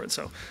place for it.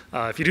 So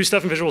if you do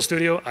stuff in Visual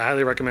Studio, I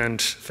highly recommend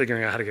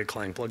figuring out how to get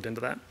Clang plugged into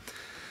that.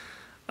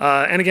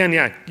 And again,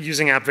 yeah,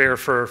 using AppVeyor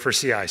for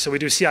CI. So we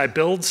do CI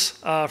builds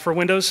for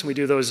Windows. We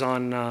do those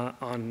on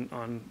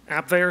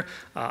AppVeyor.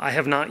 I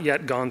have not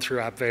yet gone through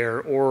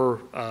AppVeyor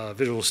or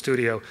Visual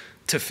Studio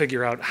to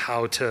figure out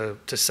how to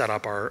set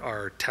up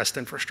our test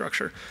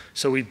infrastructure.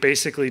 So we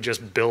basically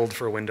just build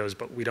for Windows,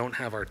 but we don't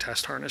have our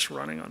test harness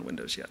running on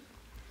Windows yet.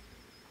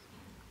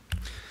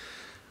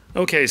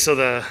 Okay, so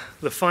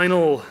the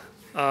final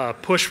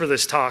push for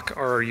this talk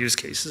are our use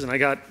cases, and I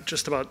got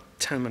just about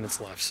 10 minutes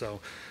left,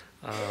 so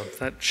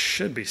that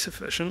should be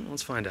sufficient.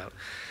 Let's find out.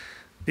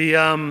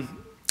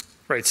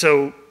 Right,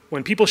 so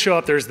when people show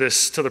up, to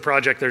the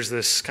project, there's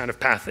this kind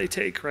of path they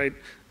take, right?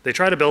 They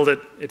try to build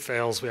it, it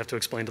fails. We have to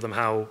explain to them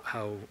how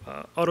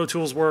auto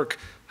tools work,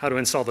 how to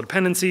install the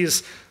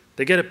dependencies.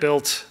 They get it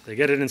built, they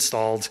get it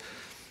installed,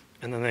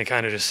 and then they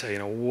kind of just say,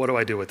 what do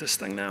I do with this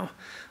thing now?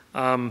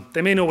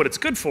 They may know what it's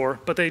good for,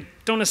 but they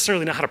don't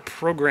necessarily know how to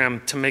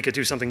program to make it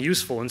do something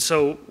useful. And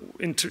so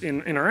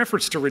in our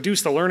efforts to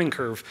reduce the learning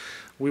curve,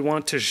 we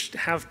want to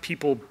have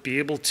people be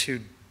able to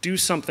do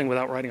something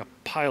without writing a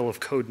pile of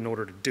code in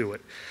order to do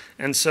it.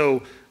 And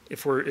so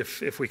if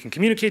we can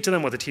communicate to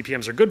them what the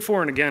TPMs are good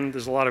for, and again,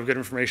 there's a lot of good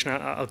information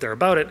out there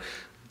about it,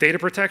 data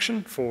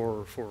protection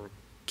for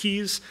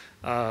keys.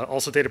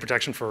 Also data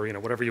protection for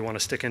whatever you want to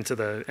stick into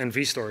the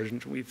NV storage.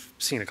 And we've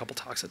seen a couple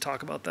talks that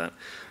talk about that.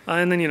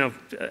 And then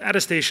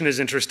attestation is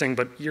interesting,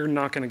 but you're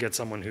not going to get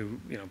someone who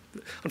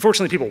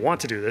unfortunately people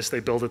want to do this. They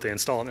build it, they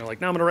install it, and they're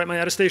like, now I'm going to write my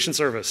attestation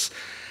service.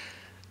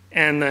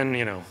 And then,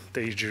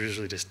 they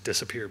usually just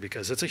disappear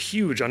because it's a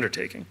huge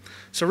undertaking.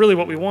 So really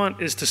what we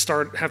want is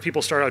to have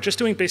people start out just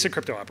doing basic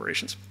crypto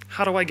operations.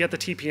 How do I get the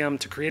TPM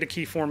to create a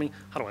key for me?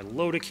 How do I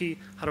load a key?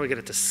 How do I get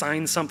it to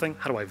sign something?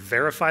 How do I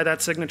verify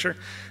that signature?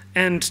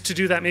 And to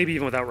do that maybe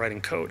even without writing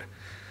code.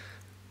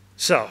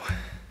 So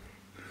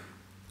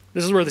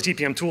this is where the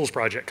TPM tools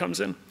project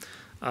comes in.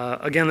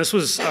 Again, this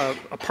was a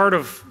part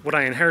of what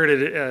I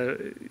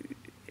inherited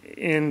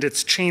and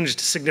it's changed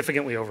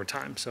significantly over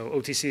time. So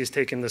OTC has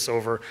taken this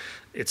over.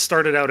 It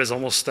started out as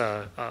almost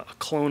a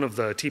clone of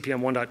the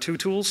TPM 1.2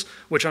 tools,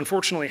 which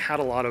unfortunately had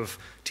a lot of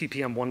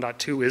TPM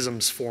 1.2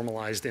 isms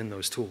formalized in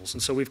those tools.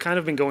 And so we've kind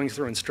of been going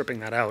through and stripping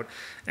that out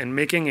and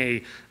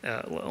making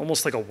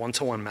almost like a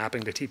one-to-one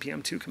mapping to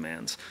TPM2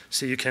 commands.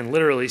 So you can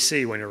literally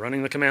see when you're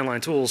running the command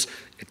line tools,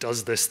 it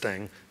does this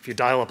thing. If you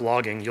dial up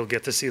logging, you'll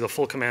get to see the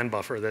full command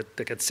buffer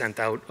that gets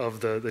sent out of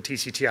the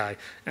TCTI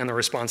and the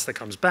response that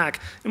comes back.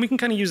 And we can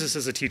kind of use this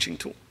as a teaching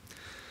tool.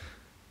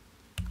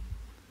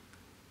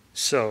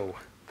 So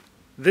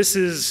this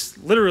is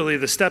literally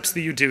the steps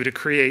that you do to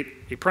create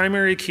a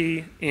primary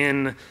key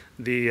in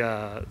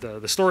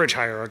the storage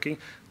hierarchy,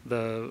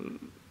 then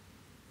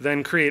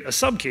create a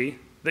subkey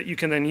that you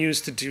can then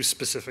use to do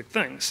specific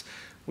things.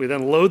 We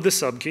then load the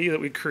subkey that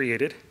we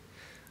created.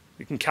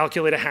 We can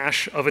calculate a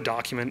hash of a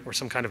document or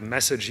some kind of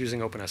message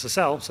using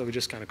OpenSSL, so we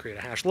just kind of create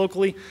a hash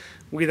locally.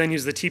 We then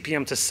use the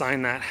TPM to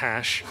sign that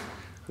hash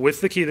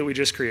with the key that we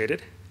just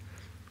created.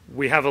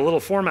 We have a little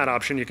format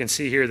option you can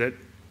see here that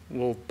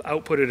will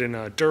output it in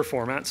a dir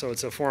format, so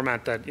it's a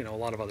format that a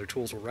lot of other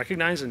tools will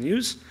recognize and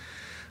use.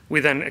 We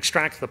then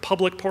extract the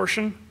public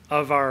portion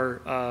of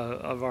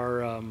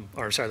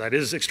that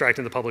is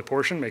extracting the public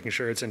portion, making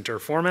sure it's in dir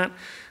format.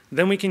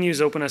 Then we can use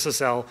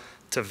OpenSSL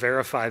to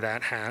verify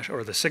that hash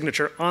or the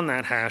signature on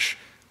that hash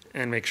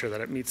and make sure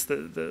that it meets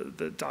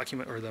the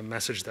document or the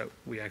message that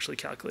we actually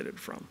calculated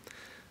from.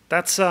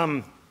 That's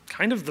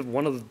kind of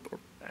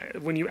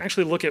when you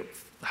actually look at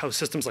how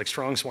systems like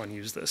StrongSwan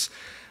use this,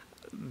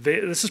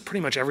 this is pretty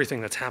much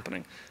everything that's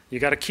happening. You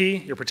got a key,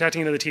 you're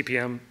protecting it to the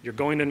TPM, you're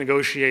going to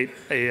negotiate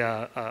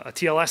a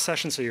TLS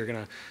session, so you're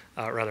going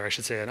to, rather I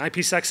should say an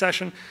IPsec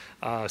session.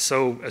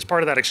 So as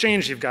part of that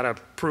exchange, you've got to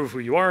prove who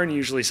you are, and you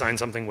usually sign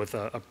something with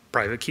a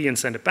private key and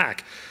send it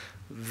back.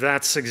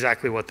 That's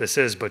exactly what this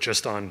is, but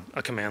just on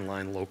a command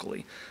line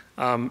locally.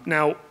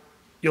 Now,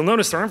 you'll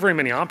notice there aren't very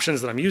many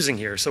options that I'm using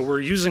here, so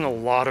we're using a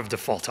lot of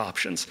default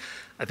options.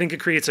 I think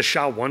it creates a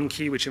SHA-1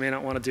 key, which you may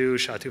not want to do.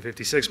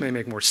 SHA-256 may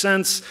make more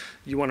sense.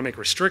 You want to make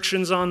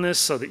restrictions on this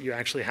so that you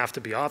actually have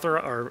to be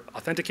or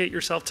authenticate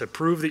yourself to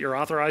prove that you're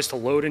authorized to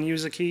load and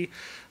use a key.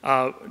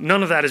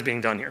 None of that is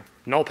being done here.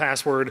 Null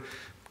password,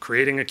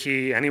 creating a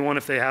key. Anyone,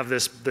 if they have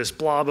this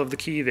blob of the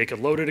key, they could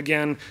load it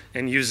again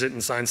and use it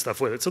and sign stuff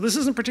with it. So this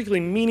isn't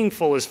particularly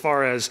meaningful as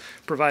far as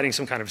providing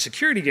some kind of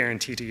security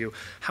guarantee to you.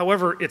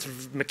 However, it's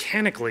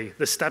mechanically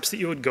the steps that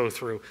you would go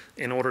through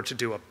in order to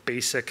do a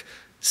basic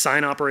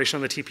sign operation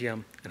on the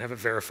TPM and have it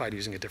verified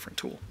using a different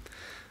tool.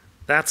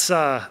 That's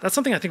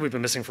something I think we've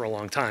been missing for a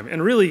long time.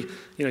 And really,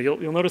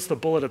 you'll notice the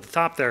bullet at the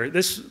top there.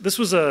 This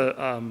was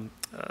a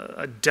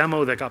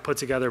demo that got put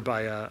together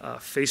by a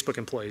Facebook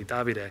employee,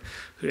 Davide,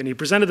 and he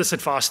presented this at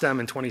FOSDEM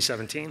in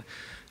 2017.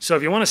 So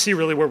if you want to see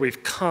really where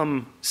we've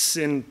come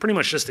in pretty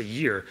much just a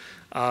year,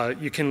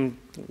 you can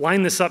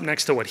line this up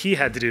next to what he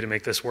had to do to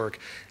make this work,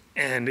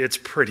 and it's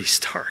pretty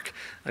stark.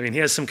 I mean, he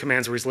has some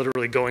commands where he's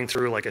literally going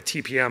through like a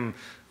TPM,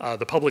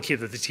 the public key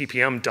that the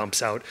TPM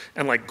dumps out,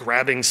 and like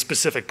grabbing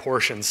specific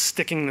portions,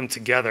 sticking them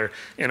together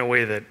in a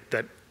way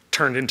that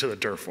turned into the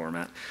dir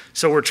format.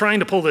 So we're trying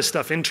to pull this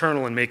stuff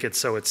internal and make it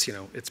so it's,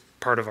 it's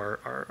part of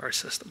our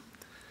system.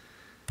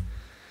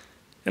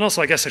 And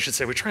also, I guess I should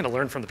say, we're trying to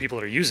learn from the people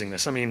that are using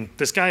this. I mean,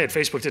 this guy at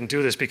Facebook didn't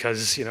do this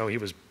because, he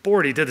was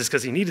bored. He did this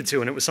because he needed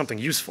to, and it was something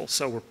useful.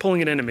 So we're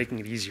pulling it in and making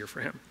it easier for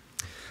him.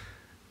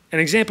 An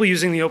example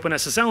using the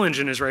OpenSSL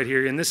engine is right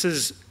here, and this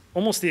is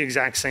almost the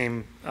exact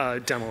same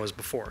demo as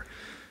before.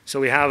 So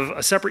we have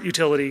a separate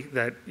utility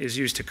that is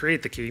used to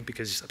create the key,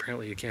 because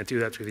apparently you can't do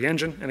that through the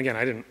engine. And again,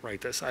 I didn't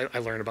write this. I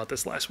learned about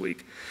this last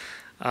week.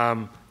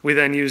 We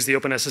then use the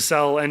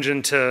OpenSSL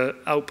engine to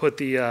output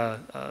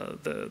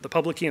the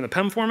public key in the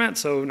PEM format.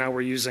 So now we're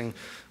using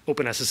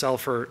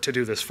OpenSSL to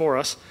do this for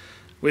us.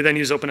 We then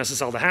use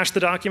OpenSSL to hash the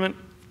document.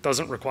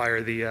 Doesn't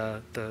require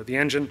the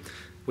engine.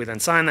 We then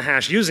sign the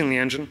hash using the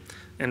engine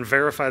and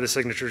verify the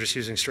signature just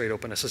using straight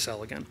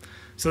OpenSSL again.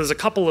 So there's a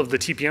couple of the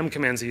TPM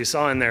commands that you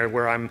saw in there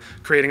where I'm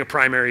creating a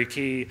primary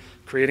key,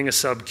 creating a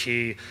sub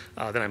key,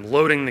 then I'm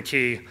loading the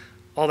key.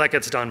 All that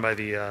gets done by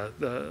the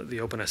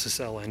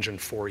OpenSSL engine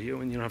for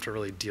you, and you don't have to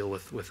really deal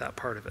with that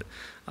part of it,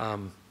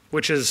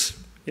 which is,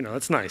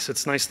 it's nice.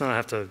 It's nice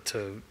not to have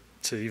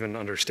to even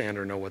understand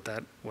or know what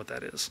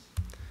that is.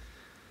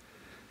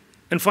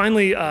 And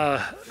finally,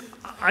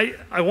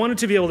 I wanted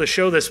to be able to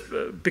show this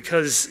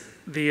because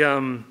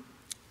the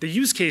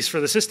use case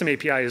for the system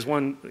API is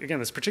one, again,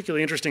 that's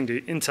particularly interesting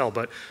to Intel,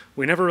 but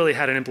we never really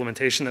had an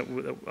implementation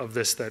of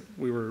this that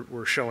we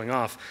were showing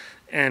off.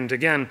 And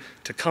again,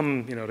 to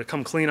come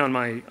clean on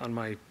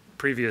my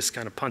previous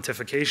kind of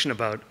pontification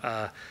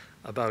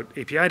about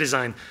API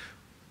design,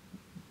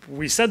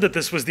 we said that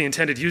this was the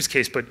intended use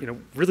case, but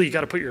really you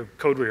got to put your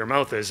code where your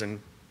mouth is and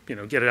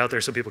get it out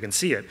there so people can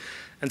see it.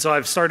 And so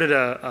I've started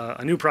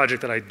a new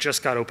project that I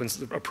just got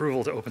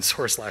approval to open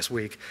source last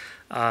week.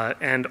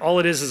 And all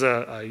it is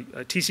a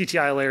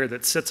TCTI layer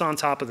that sits on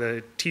top of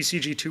the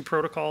TCG2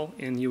 protocol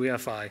in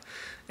UEFI.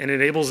 And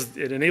it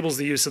enables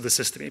the use of the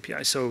system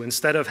API. So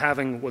instead of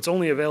having what's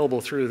only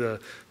available through the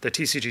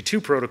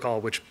TCG2 protocol,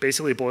 which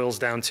basically boils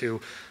down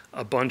to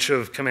a bunch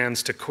of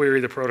commands to query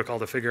the protocol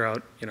to figure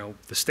out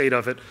the state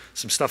of it,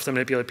 some stuff to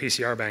manipulate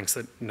PCR banks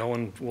that no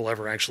one will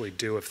ever actually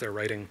do if they're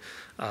writing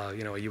a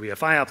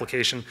UEFI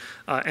application,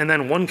 and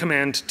then one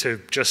command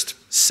to just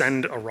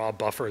send a raw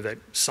buffer that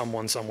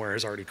someone somewhere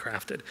has already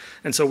crafted.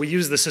 And so we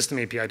use the system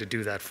API to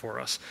do that for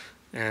us.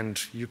 And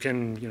you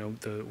can,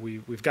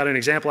 we've got an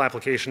example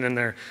application in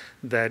there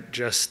that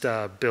just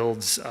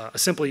builds a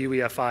simple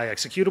UEFI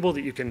executable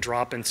that you can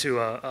drop into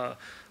a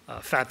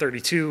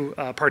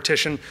FAT32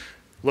 partition,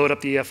 load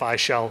up the EFI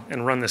shell,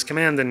 and run this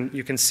command. And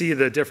you can see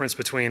the difference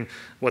between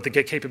what the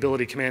get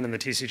capability command in the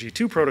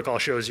TCG2 protocol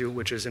shows you,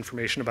 which is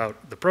information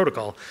about the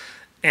protocol,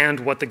 and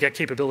what the get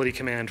capability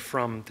command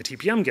from the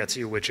TPM gets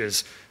you, which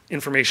is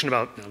information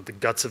about the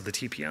guts of the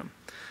TPM.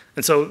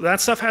 And so that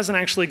stuff hasn't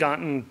actually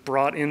gotten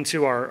brought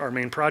into our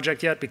main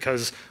project yet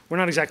because we're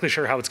not exactly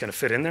sure how it's going to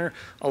fit in there.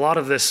 A lot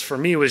of this, for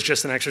me, was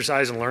just an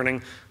exercise in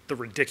learning the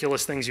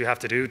ridiculous things you have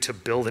to do to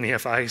build an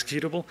EFI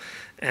executable.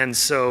 And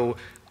so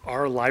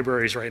our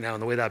libraries right now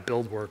and the way that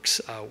build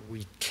works,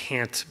 we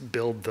can't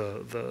build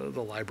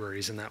the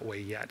libraries in that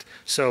way yet.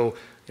 So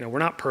we're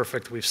not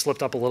perfect. We've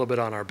slipped up a little bit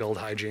on our build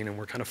hygiene, and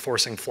we're kind of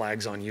forcing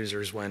flags on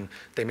users when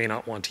they may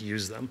not want to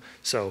use them.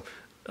 So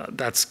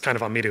that's kind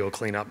of on me to go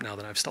clean up now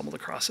that I've stumbled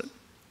across it.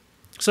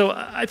 So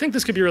I think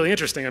this could be really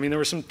interesting. I mean, there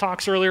were some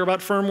talks earlier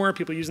about firmware,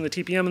 people using the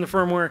TPM in the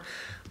firmware.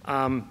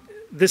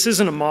 This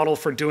isn't a model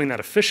for doing that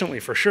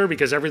efficiently for sure,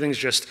 because everything's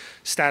just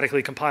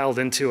statically compiled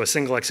into a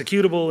single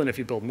executable, and if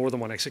you build more than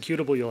one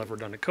executable, you'll have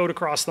redundant code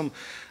across them.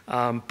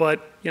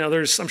 But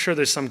I'm sure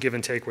there's some give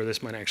and take where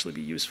this might actually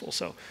be useful.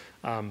 So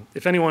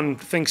if anyone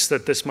thinks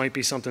that this might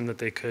be something that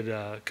they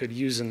could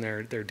use in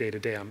their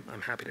day-to-day,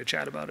 I'm happy to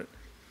chat about it.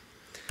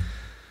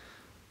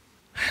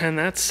 And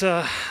that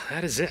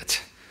is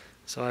it.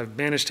 So I've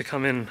managed to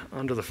come in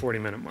under the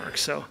 40-minute mark.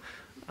 So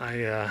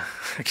I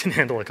can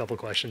handle a couple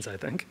questions, I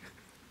think.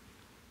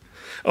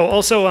 Oh,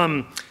 also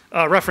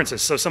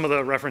references. So some of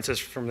the references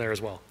from there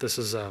as well. This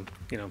is,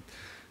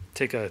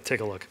 take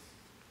a look.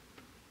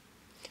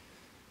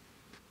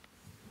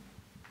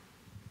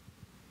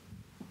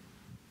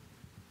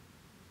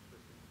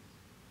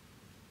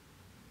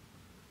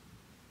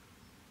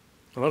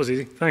 Well, that was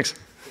easy. Thanks.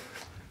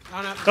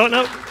 Oh,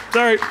 no,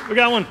 sorry, we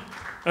got one.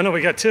 Oh, no,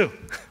 we got two.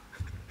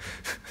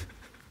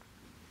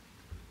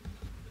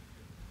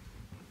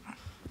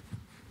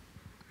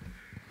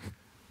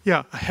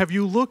 Yeah, have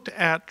you looked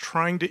at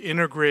trying to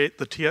integrate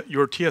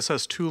your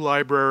TSS2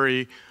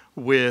 library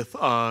with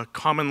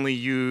commonly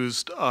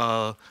used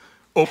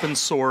open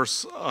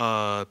source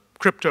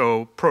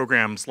crypto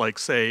programs like,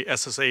 say,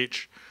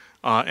 SSH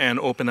and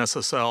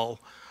OpenSSL?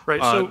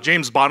 Right, so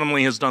James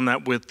Bottomley has done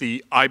that with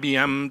the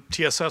IBM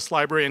TSS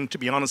library, and to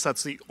be honest,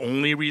 that's the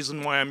only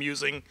reason why I'm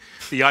using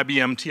the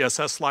IBM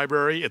TSS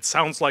library. It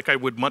sounds like I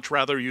would much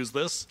rather use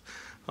this,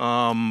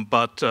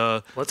 but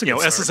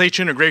SSH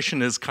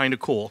integration is kind of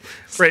cool.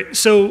 Right.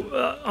 So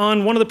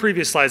on one of the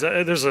previous slides,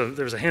 there's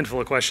a handful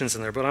of questions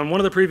in there, but on one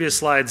of the previous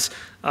slides,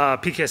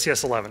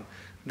 PKCS 11.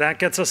 That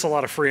gets us a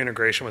lot of free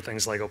integration with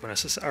things like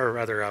OpenSSL, or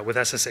rather with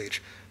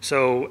SSH.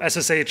 So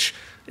SSH,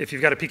 if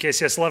you've got a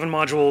PKCS 11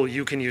 module,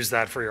 you can use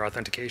that for your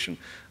authentication.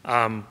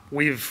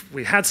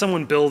 We had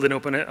someone build a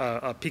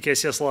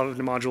PKCS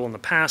 11 module in the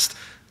past,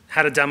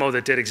 had a demo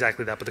that did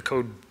exactly that, but the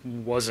code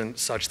wasn't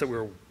such that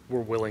we're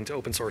willing to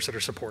open source it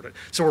or support it.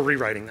 So we're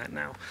rewriting that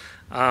now.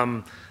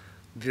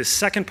 The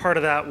second part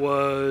of that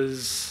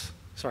was,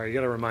 sorry, you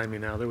got to remind me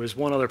now. There was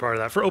one other part of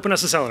that for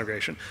OpenSSL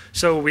integration.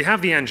 So we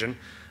have the engine.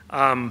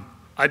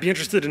 I'd be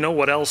interested to know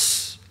what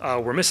else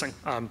we're missing.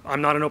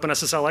 I'm not an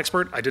OpenSSL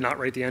expert. I did not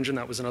write the engine.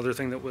 That was another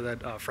thing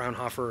that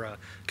Fraunhofer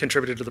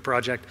contributed to the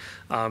project.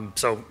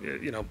 So,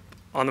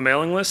 on the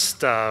mailing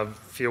list,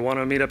 if you want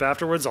to meet up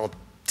afterwards, I'll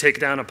take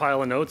down a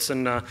pile of notes,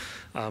 and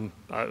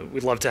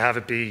we'd love to have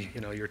it be,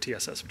 your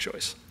TSS of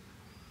choice.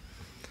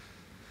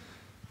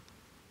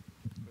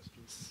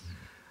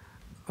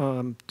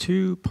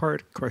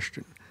 Two-part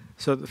question.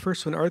 So the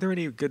first one, are there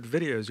any good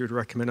videos you'd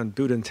recommend on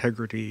boot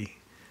integrity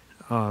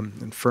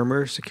and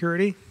firmware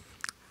security?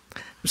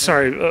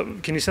 Sorry,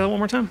 can you say that one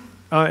more time?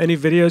 Any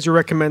videos you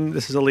recommend?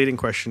 This is a leading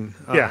question.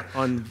 Yeah,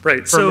 on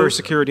right. firmware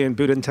security and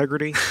boot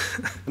integrity.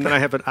 And then I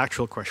have an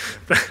actual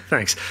question.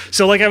 Thanks.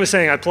 So like I was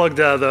saying, I plugged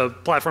the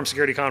Platform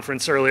Security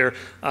Conference earlier.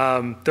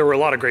 There were a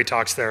lot of great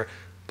talks there,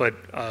 but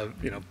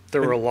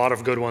there were a lot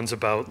of good ones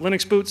about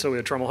Linux boot. So we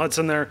had Trumel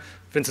Hudson there.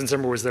 Vincent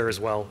Zimmer was there as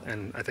well,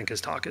 and I think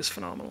his talk is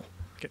phenomenal.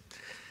 Okay.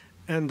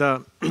 And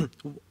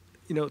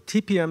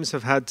TPMs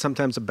have had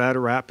sometimes a bad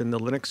rap in the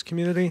Linux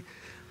community.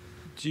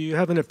 Do you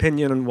have an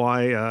opinion on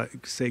why,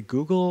 say,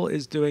 Google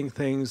is doing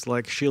things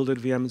like shielded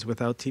VMs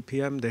without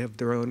TPM? They have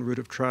their own root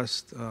of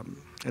trust. And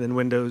in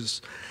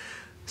Windows,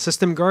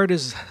 System Guard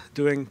is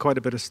doing quite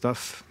a bit of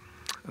stuff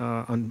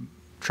on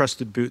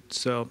trusted boot.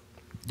 So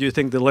do you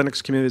think the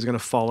Linux community is going to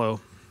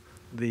follow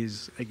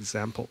these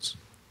examples?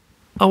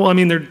 Oh, well, I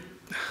mean, I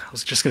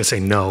was just going to say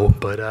no,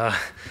 but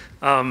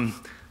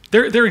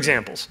they're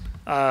examples.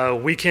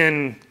 We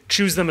can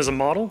choose them as a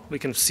model. We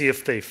can see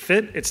if they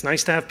fit. It's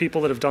nice to have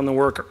people that have done the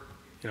work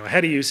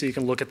ahead of you, so you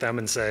can look at them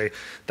and say,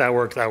 that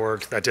worked,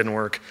 that didn't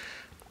work.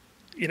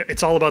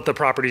 It's all about the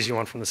properties you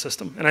want from the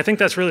system. And I think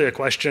that's really a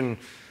question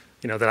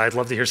that I'd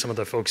love to hear some of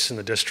the folks in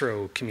the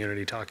distro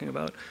community talking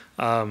about.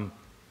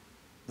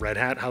 Red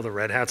Hat, how the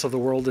Red Hats of the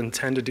world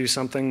intend to do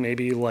something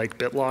maybe like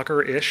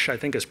BitLocker-ish, I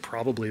think is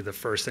probably the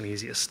first and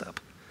easiest step.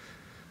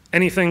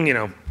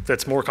 Anything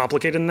that's more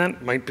complicated than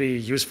that might be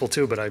useful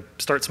too, but I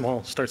start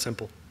small, start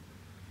simple.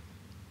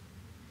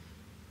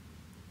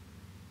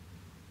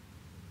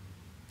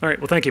 All right,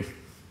 well, thank you.